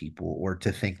for people or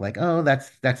to think like, oh,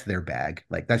 that's their bag.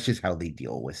 Like that's just how they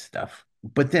deal with stuff.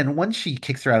 But then once she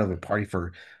kicks her out of the party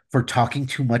for talking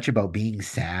too much about being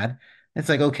sad, it's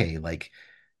like, okay, like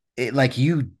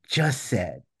you just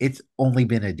said, it's only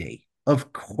been a day.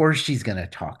 Of course she's gonna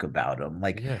talk about him.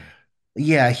 Like Yeah.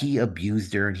 yeah, he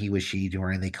abused her and he was shitty to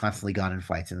her, and they constantly got in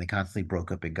fights and they constantly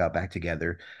broke up and got back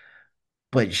together.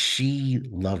 But she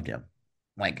loved him.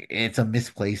 Like it's a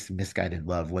misplaced, misguided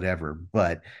love, whatever.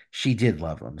 But she did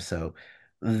love him. So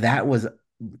that was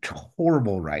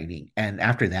horrible writing. And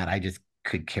after that, I just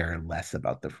could care less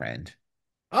about the friend.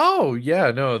 Oh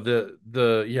yeah, no,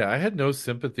 the yeah, I had no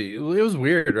sympathy. It was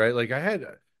weird, right? Like I had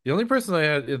the only person I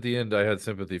had at the end I had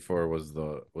sympathy for was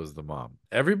the mom.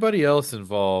 Everybody else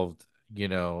involved,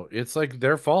 it's like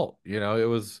their fault. It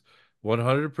was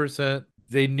 100%.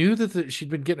 They knew that she'd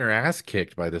been getting her ass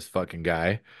kicked by this fucking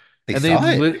guy, They and saw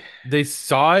it. they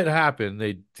saw it happen.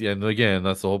 And again,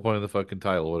 that's the whole point of the fucking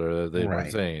title. Whatever, they weren't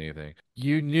Right. saying anything.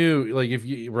 You knew, like if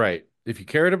you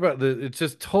cared about it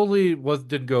just totally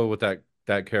didn't go with that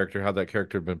character, how that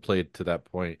character had been played to that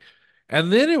point.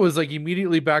 And then it was like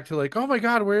immediately back to like, oh my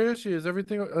God, where is she? Is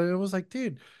everything? It was like,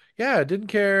 dude, yeah, didn't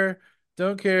care,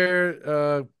 don't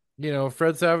care.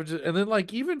 Fred Savage, and then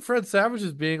like even Fred Savage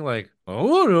is being like,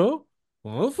 oh no,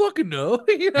 I don't fucking know.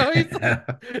 He's like,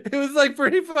 it was like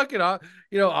pretty fucking,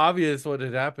 obvious what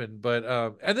had happened. But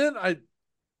and then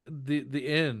the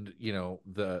end,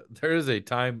 there is a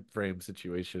time frame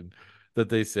situation that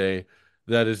they say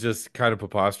that is just kind of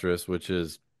preposterous, which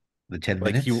is The 10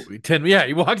 like minutes. he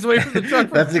walks away from the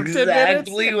truck That's for 10 minutes.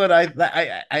 exactly what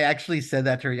I actually said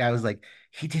that to her. I was like,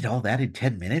 he did all that in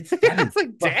 10 minutes? Yeah, That I is was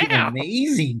like, fucking damn.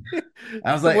 amazing.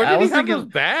 Where I did he was have those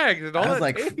thinking, bags and all I was that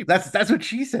like, tape? that's what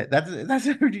she said. That's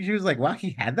what she was like, wow,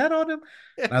 he had that on him.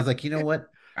 And I was like, you know what?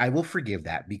 I will forgive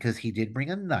that because he did bring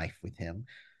a knife with him.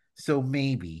 So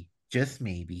maybe, just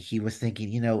maybe, he was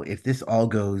thinking, if this all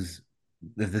goes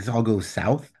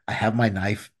south, I have my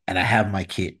knife and I have my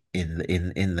kit in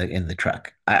the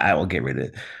truck. I will get rid of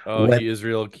it. Oh, What he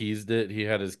Israel keysed it. He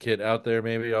had his kit out there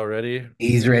maybe already.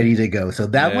 he's ready to go. So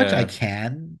that much I Yeah.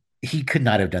 can. He could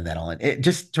not have done that all in it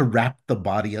just to wrap the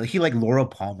body. He like Laura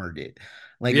Palmer did.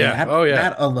 Like Yeah. that Oh yeah.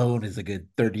 that alone is a good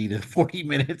 30 to 40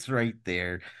 minutes right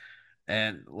there.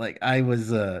 And like I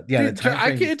was yeah, the Dude, time I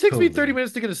frame can't, is it takes me 30 totally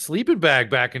minutes to get a sleeping bag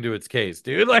back into its case,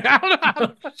 dude. Like, I don't know how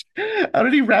the fuck. how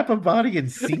did he wrap a body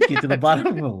and sink it to the Yeah,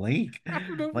 bottom dude. of a lake? I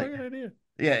have no Like fucking idea.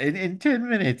 yeah, in 10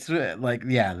 minutes. Like,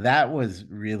 yeah, that was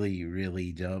really,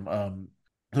 really dumb.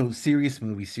 So serious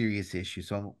movie, serious issue.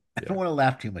 So I don't Yeah. want to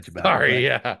laugh too much about it, Sorry. but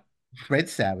Yeah. Fred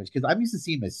Savage, because I'm used to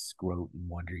seeing him as Scroat in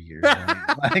Wonder Years, right?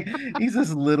 Like he's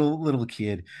this little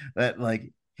kid that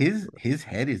like his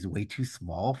head is way too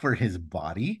small for his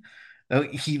body. Oh,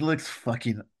 he looks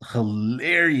fucking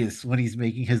hilarious when he's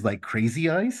making his like crazy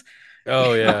eyes.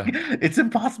 Oh Like, yeah. it's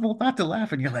impossible not to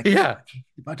laugh, and you're like, Yeah. fuck, he's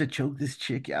about to choke this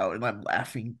chick out, and I'm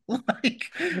laughing.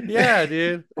 Like Yeah,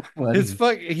 dude. His funny.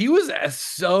 fuck he was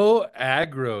so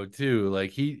aggro too.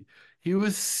 Like he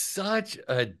was such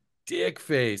a dick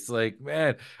face. Like,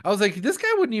 man, I was like, this guy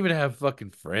wouldn't even have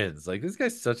fucking friends. Like, this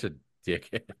guy's such a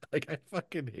dickhead. Like, I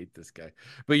fucking hate this guy.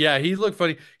 But yeah, he looked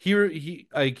funny. He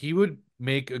would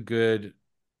make a good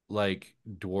like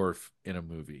dwarf in a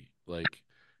movie. Like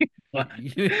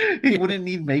He wouldn't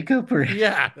need makeup or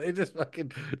yeah, they just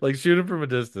fucking like shoot him from a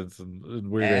distance and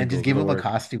weird and just angles. give It'll him a work.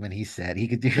 costume and he's said he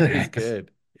could do Yeah, he's that.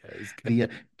 good. Yeah, he's The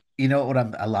good. you know what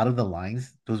I'm a lot of the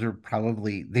lines those are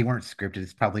probably they weren't scripted.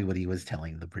 It's probably what he was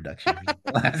telling the production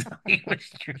people as he was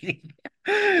treating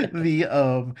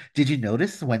the did you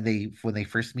notice when they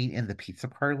first meet in the pizza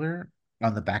parlor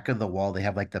on the back of the wall they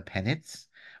have like the pennants,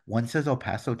 one says El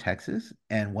Paso, Texas,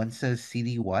 and one says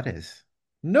CD Juarez.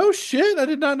 No shit, I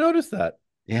did not notice that.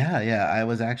 Yeah, I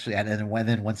was actually, and then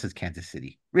one says Kansas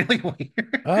City. Really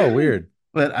Oh, weird. weird.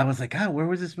 But I was like, God, where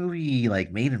was this movie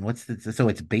like made and what's the so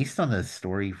it's based on a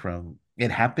story from it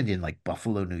happened in like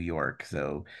Buffalo, New York.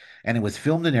 So and it was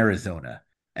filmed in Arizona.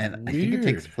 And I think it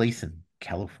takes Weird. place in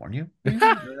California,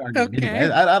 maybe, or the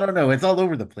Midwest. Okay. I don't know. It's all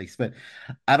over the place, but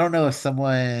I don't know if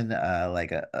someone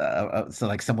like so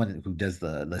like someone who does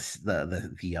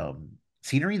the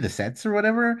scenery, the sets or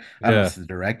whatever. I don't know if Yeah. it's the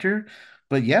director,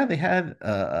 but yeah, they had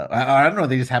I don't know.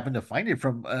 They just happened to find it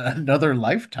from another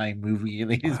Lifetime movie,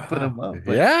 and they just put Wow. them up.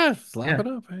 But Yeah, slap yeah, it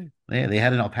up. Hey, they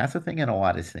had an El Paso thing and a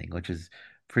Juarez thing, which is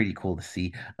pretty cool to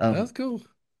see. that's cool.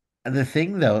 The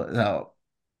thing though,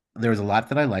 there was a lot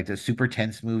that I liked. A super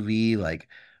tense movie. Like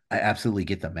I absolutely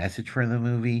get the message from the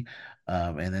movie.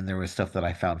 And then there was stuff that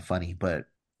I found funny. But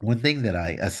one thing that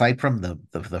aside from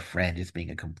the friend just being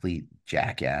a complete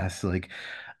jackass, like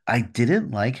I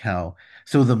didn't like how.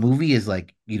 So the movie is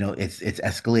like, it's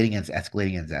escalating and it's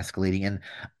escalating and it's escalating. And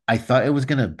I thought it was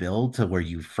gonna build to where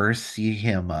you first see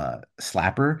him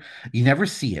slap her. You never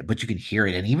see it, but you can hear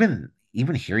it. And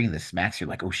even hearing the smacks, you're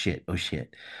like, oh shit, oh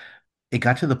shit. It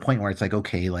got to the point where it's like,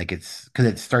 okay, like it's because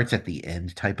it starts at the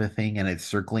end type of thing and it's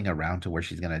circling around to where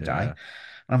she's gonna die. And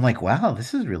Yeah. I'm like, wow,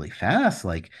 this is really fast.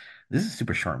 Like, this is a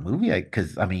super short movie.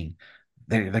 Because I mean,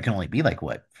 there can only be like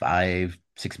what, 5,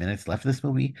 6 minutes left of this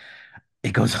movie.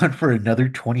 It goes on for another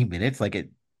 20 minutes. Like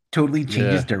it totally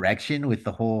changes Yeah. direction with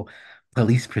the whole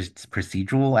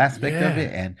procedural aspect of Yeah.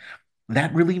 it. And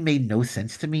that really made no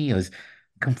sense to me. It was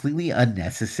completely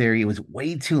unnecessary. It was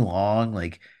way too long.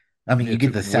 Like, I mean, Yeah, you it get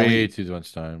took the way Sally, too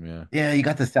much time. Yeah. yeah, you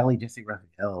got the Sally Jesse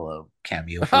Raphael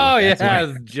cameo for Oh what that's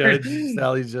worth. yeah, Judge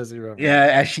Sally Jesse Raphael. Yeah,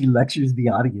 as she lectures the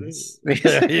audience.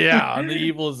 Yeah, on the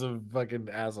evils of fucking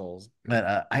assholes.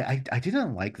 But I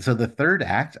didn't like so the third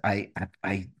act. I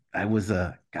was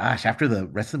gosh, after the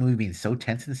rest of the movie being so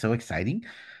tense and so exciting,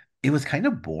 it was kind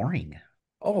of boring.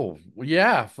 Oh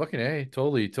yeah, fucking A.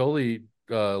 Totally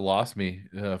lost me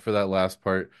for that last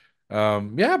part.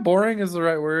 Yeah, boring is the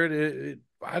right word.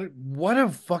 What a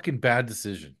fucking bad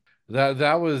decision.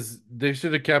 That was they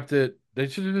should have kept it. They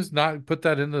should have just not put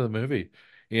that into the movie.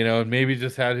 And maybe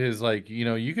just had his like,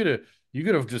 you could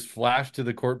have just flashed to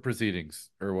the court proceedings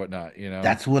or whatnot.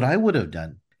 That's what I would have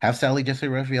done. Have Sally Jesse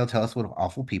Raphael tell us what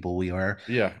awful people we are.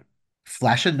 Yeah.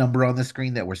 Flash a number on the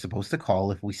screen that we're supposed to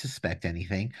call if we suspect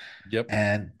anything, Yep.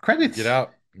 and Get credits.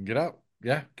 out. Get out.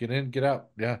 Yeah, get in, get out.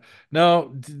 Yeah.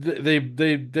 No,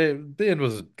 the end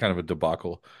was kind of a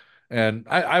debacle. And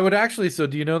I would actually, so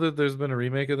do you know that there's been a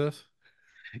remake of this?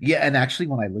 Yeah, and actually,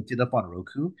 when I looked it up on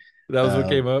Roku, That was what uh,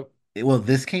 came up. well,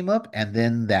 this came up, and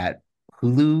then that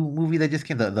Hulu movie that just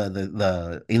came,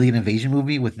 the Alien Invasion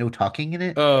movie with no talking in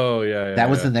it. Oh yeah, That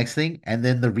was yeah, the next thing, and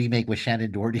then the remake with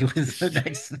Shannon Doherty was the yeah.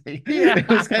 next thing. It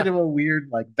was kind Yeah. of a weird,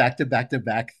 like back to back to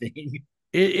back thing.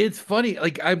 It's funny.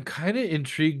 Like I'm kind of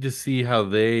intrigued to see how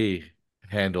they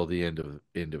handle the end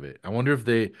of it. I wonder if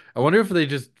they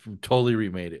just totally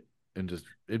remade it and just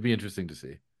it'd be interesting to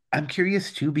see. I'm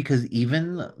curious too because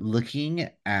even looking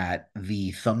at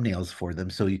the thumbnails for them,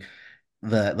 so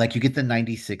the like you get the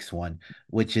 96 one,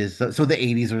 which is so the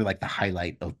 80s are like the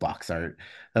highlight of box art.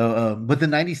 But the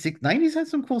 90s has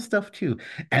some cool stuff too.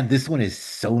 And this one is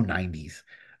so 90s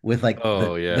with like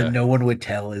Oh the yeah. no one would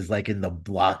tell is like in the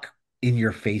block in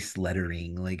your face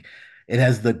lettering. Like it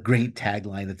has the great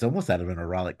tagline that's almost out of an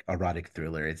erotic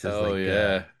thriller. It says Oh like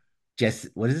yeah.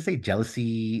 what does it say?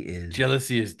 Jealousy is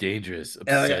Jealousy is dangerous.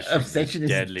 Obsession is obsession is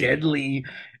deadly. deadly.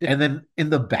 And then in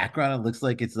the background, it looks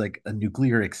like it's like a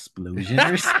nuclear explosion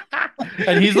or something.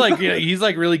 And he's like, yeah, he's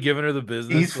like really giving her the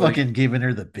He's business, like, fucking giving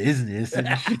her the business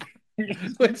and she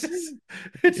which is,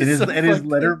 which it is is so in his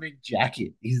fucked up. Letterman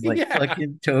jacket. He's like Yeah,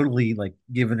 fucking totally like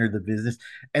giving her the business.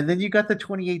 And then you got the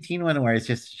 2018 one where it's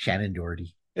just Shannon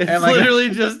Doherty. And it's like literally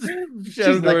just she's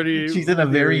Shannon like Doherty she's in a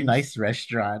with very earrings. nice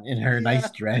restaurant in her Yeah,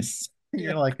 nice dress. And yeah.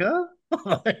 you're like, oh,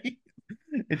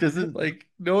 it doesn't. Like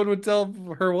no one would tell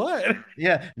her what.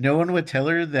 Yeah, no one would tell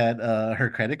her that her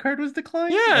credit card was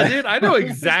declined. Yeah, dude, I know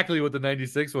exactly what the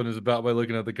 96 one is about by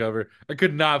looking at the cover. I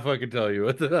could not fucking tell you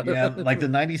what Yeah, like the the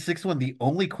 96 one, the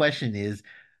only question is,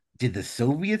 did the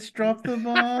Soviets drop the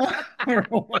bomb? Or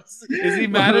Is he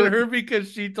mad at her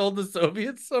because she told the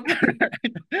Soviets something?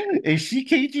 is she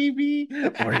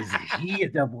KGB or is he a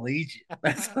double agent?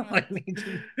 That's all I need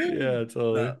to know. Yeah,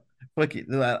 totally. No, fuck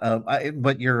it.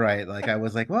 But you're right. Like I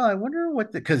was like, well, I wonder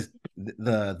what because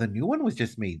the new one was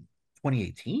just made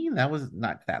 2018. That was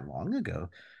not that long ago.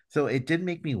 So it did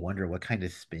make me wonder what kind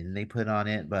of spin they put on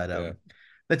it. But Yeah.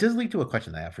 that does lead to a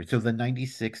question I have for you. So the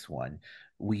 96 one,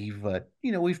 we've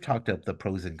talked up the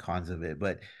pros and cons of it,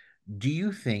 but do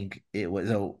you think it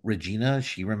was Regina,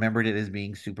 she remembered it as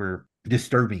being super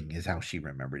disturbing is how she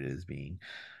remembered it as being.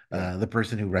 Yeah. The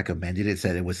person who recommended it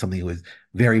said it was something that was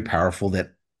very powerful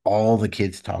that all the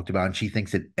kids talked about, and she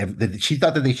thinks that she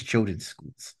thought that they should show it in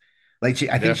schools. Like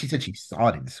I think Yeah. she said she saw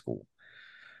it in school.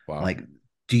 Wow. Like,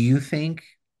 do you think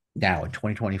now in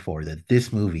 2024 that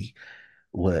this movie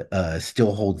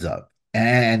still holds up?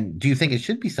 And do you think it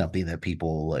should be something that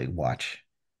people like watch?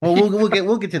 Well,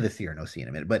 we'll get to the see or no see in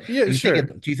a minute, but Yeah, sure.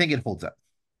 do you think it holds up?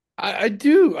 I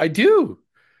do. I do.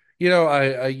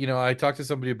 I talked to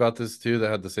somebody about this too that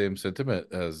had the same sentiment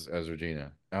as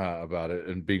Regina about it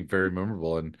and being very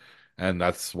memorable, and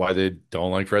that's why they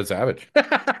don't like Fred Savage.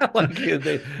 Like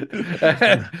they,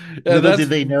 and Little did that's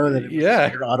they know that it was a yeah,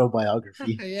 sheer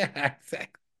autobiography. yeah,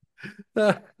 exactly.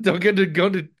 Don't get to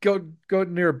go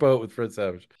near a boat with Fred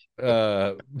Savage.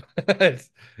 Uh,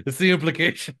 it's the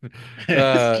implication. It's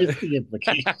Uh, just the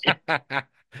implication.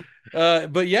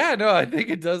 but yeah, no, I think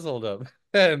it does hold up,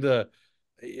 and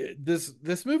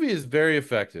this movie is very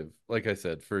effective. Like I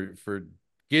said, for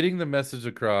getting the message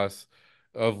across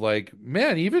of like,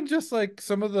 man, even just like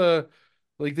some of the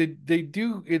like they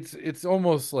do. It's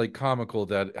almost like comical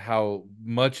that how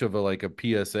much of a like a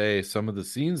PSA some of the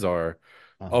scenes are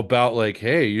Uh-huh. about like,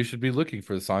 hey, you should be looking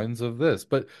for signs of this,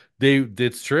 but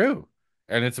it's true,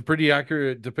 and it's a pretty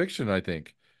accurate depiction, I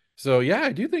think. So yeah,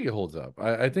 I do think it holds up.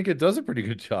 I think it does a pretty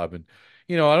good job, and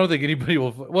I don't think anybody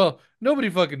will. Well, nobody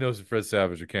fucking knows who Fred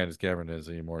Savage or Candace Cameron is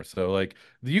anymore. So like,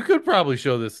 you could probably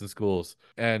show this in schools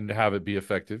and have it be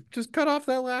effective. Just cut off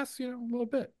that last, little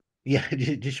bit. Yeah,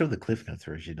 just show the Cliff Notes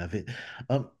version of it.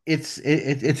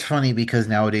 It's funny because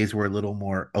nowadays we're a little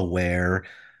more aware,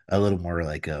 a little more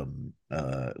like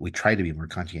we try to be more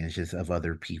conscientious of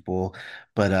other people,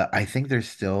 but I think there's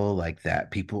still like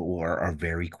that people who are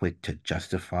very quick to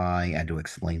justify and to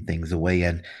explain things away,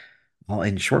 and well,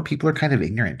 in short, people are kind of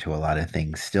ignorant to a lot of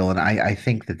things still, and I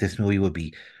think that this movie would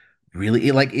be really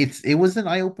it was an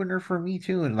eye opener for me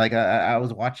too, and like I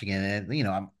was watching it, and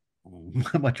I'm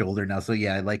much older now, so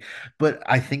yeah, like, but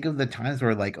I think of the times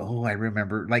where like, oh, I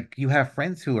remember like you have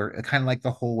friends who are kind of like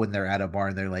the whole when they're at a bar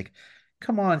and they're like,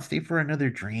 come on, stay for another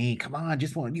drink, come on,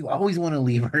 just want you always want to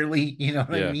leave early, you know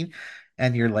what I Yeah. mean?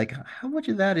 And you're like, how much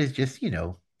of that is just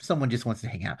someone just wants to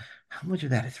hang out? How much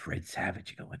of that is Fred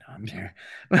Savage going on there?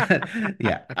 But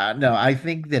yeah, no, I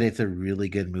think that it's a really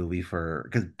good movie for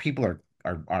because people are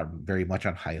very much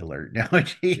on high alert Yeah.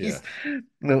 nowadays.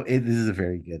 Well, this is a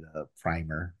very good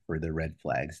primer for the red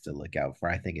flags to look out for.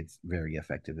 I think it's very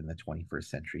effective in the 21st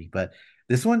century. But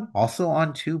this one also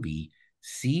on Tubi,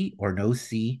 See or No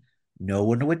See, No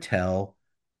One Would Tell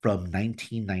from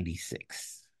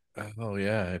 1996. Oh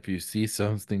yeah, if you see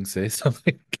something, say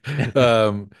something.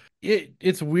 Um,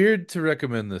 it's weird to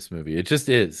recommend this movie. It just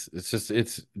is.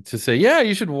 It's to say, yeah,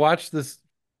 you should watch this.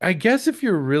 I guess if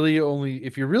you're really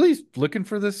looking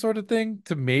for this sort of thing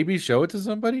to maybe show it to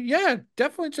somebody, yeah,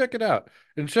 definitely check it out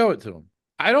and show it to them.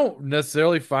 I don't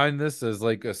necessarily find this as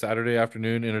like a Saturday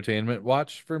afternoon entertainment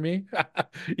watch for me,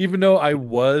 even though I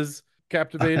was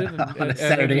captivated On a and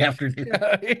Saturday afternoon.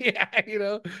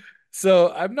 yeah,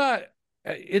 So I'm not.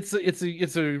 It's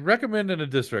a recommend and a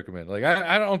disrecommend. Like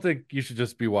I don't think you should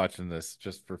just be watching this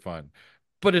just for fun,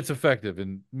 but it's effective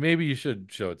and maybe you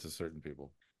should show it to certain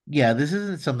people. Yeah, this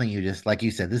isn't something you just, like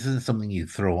you said, this isn't something you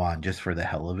throw on just for the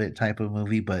hell of it type of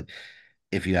movie. But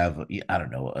if you have, I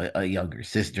don't know, a younger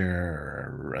sister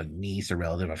or a niece, a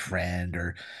relative, a friend,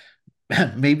 or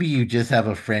maybe you just have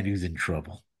a friend who's in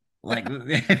trouble. Like,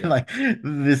 Yeah. like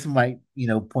this might,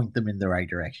 point them in the right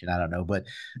direction. I don't know, but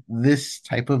this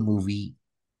type of movie,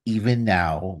 even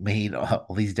now, made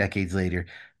all these decades later,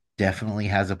 definitely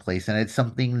has a place, and it's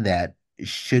something that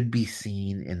should be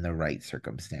seen in the right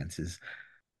circumstances.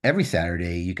 Every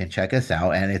Saturday, you can check us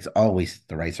out, and it's always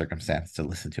the right circumstance to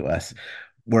listen to us.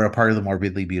 We're a part of the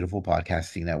Morbidly Beautiful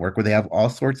Podcasting Network, where they have all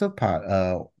sorts of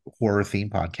horror themed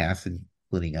podcasts,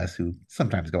 including us, who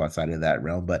sometimes go outside of that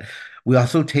realm. But we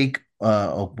also we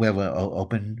have an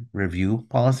open review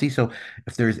policy. So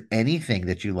if there's anything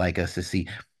that you like us to see,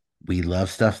 we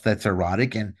love stuff that's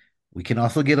erotic, and we can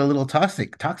also get a little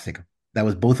toxic. Toxic. That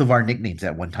was both of our nicknames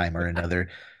at one time or another.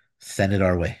 Send it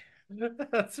our way.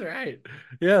 That's right.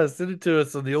 Yeah, send it to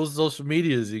us on the old social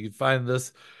medias. You can find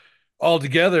this all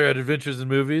together at Adventures in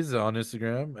Movies on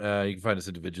Instagram. You can find us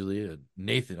individually.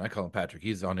 Nathan, I call him Patrick.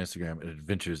 He's on Instagram at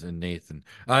Adventures in Nathan.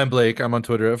 I'm Blake. I'm on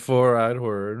Twitter at Four Eyed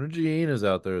Horror. And Regine is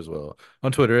out there as well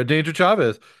on Twitter at Danger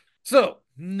Chavez. So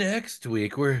next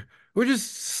week we're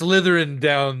just slithering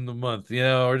down the month.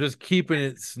 We're just keeping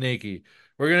it snaky.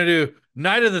 We're gonna do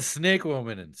Night of the Snake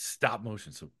Woman in stop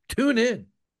motion. So tune in.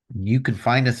 You can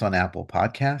find us on Apple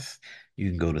Podcasts. You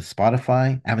can go to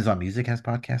Spotify. Amazon Music has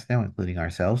podcasts now, including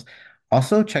ourselves.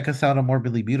 Also, check us out on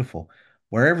Morbidly Beautiful.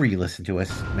 Wherever you listen to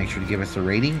us, make sure to give us a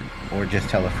rating or just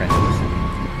tell a friend to listen.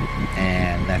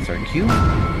 And that's our cue.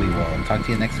 We will talk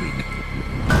to you next week.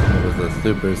 It was a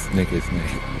super sneaky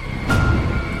snake.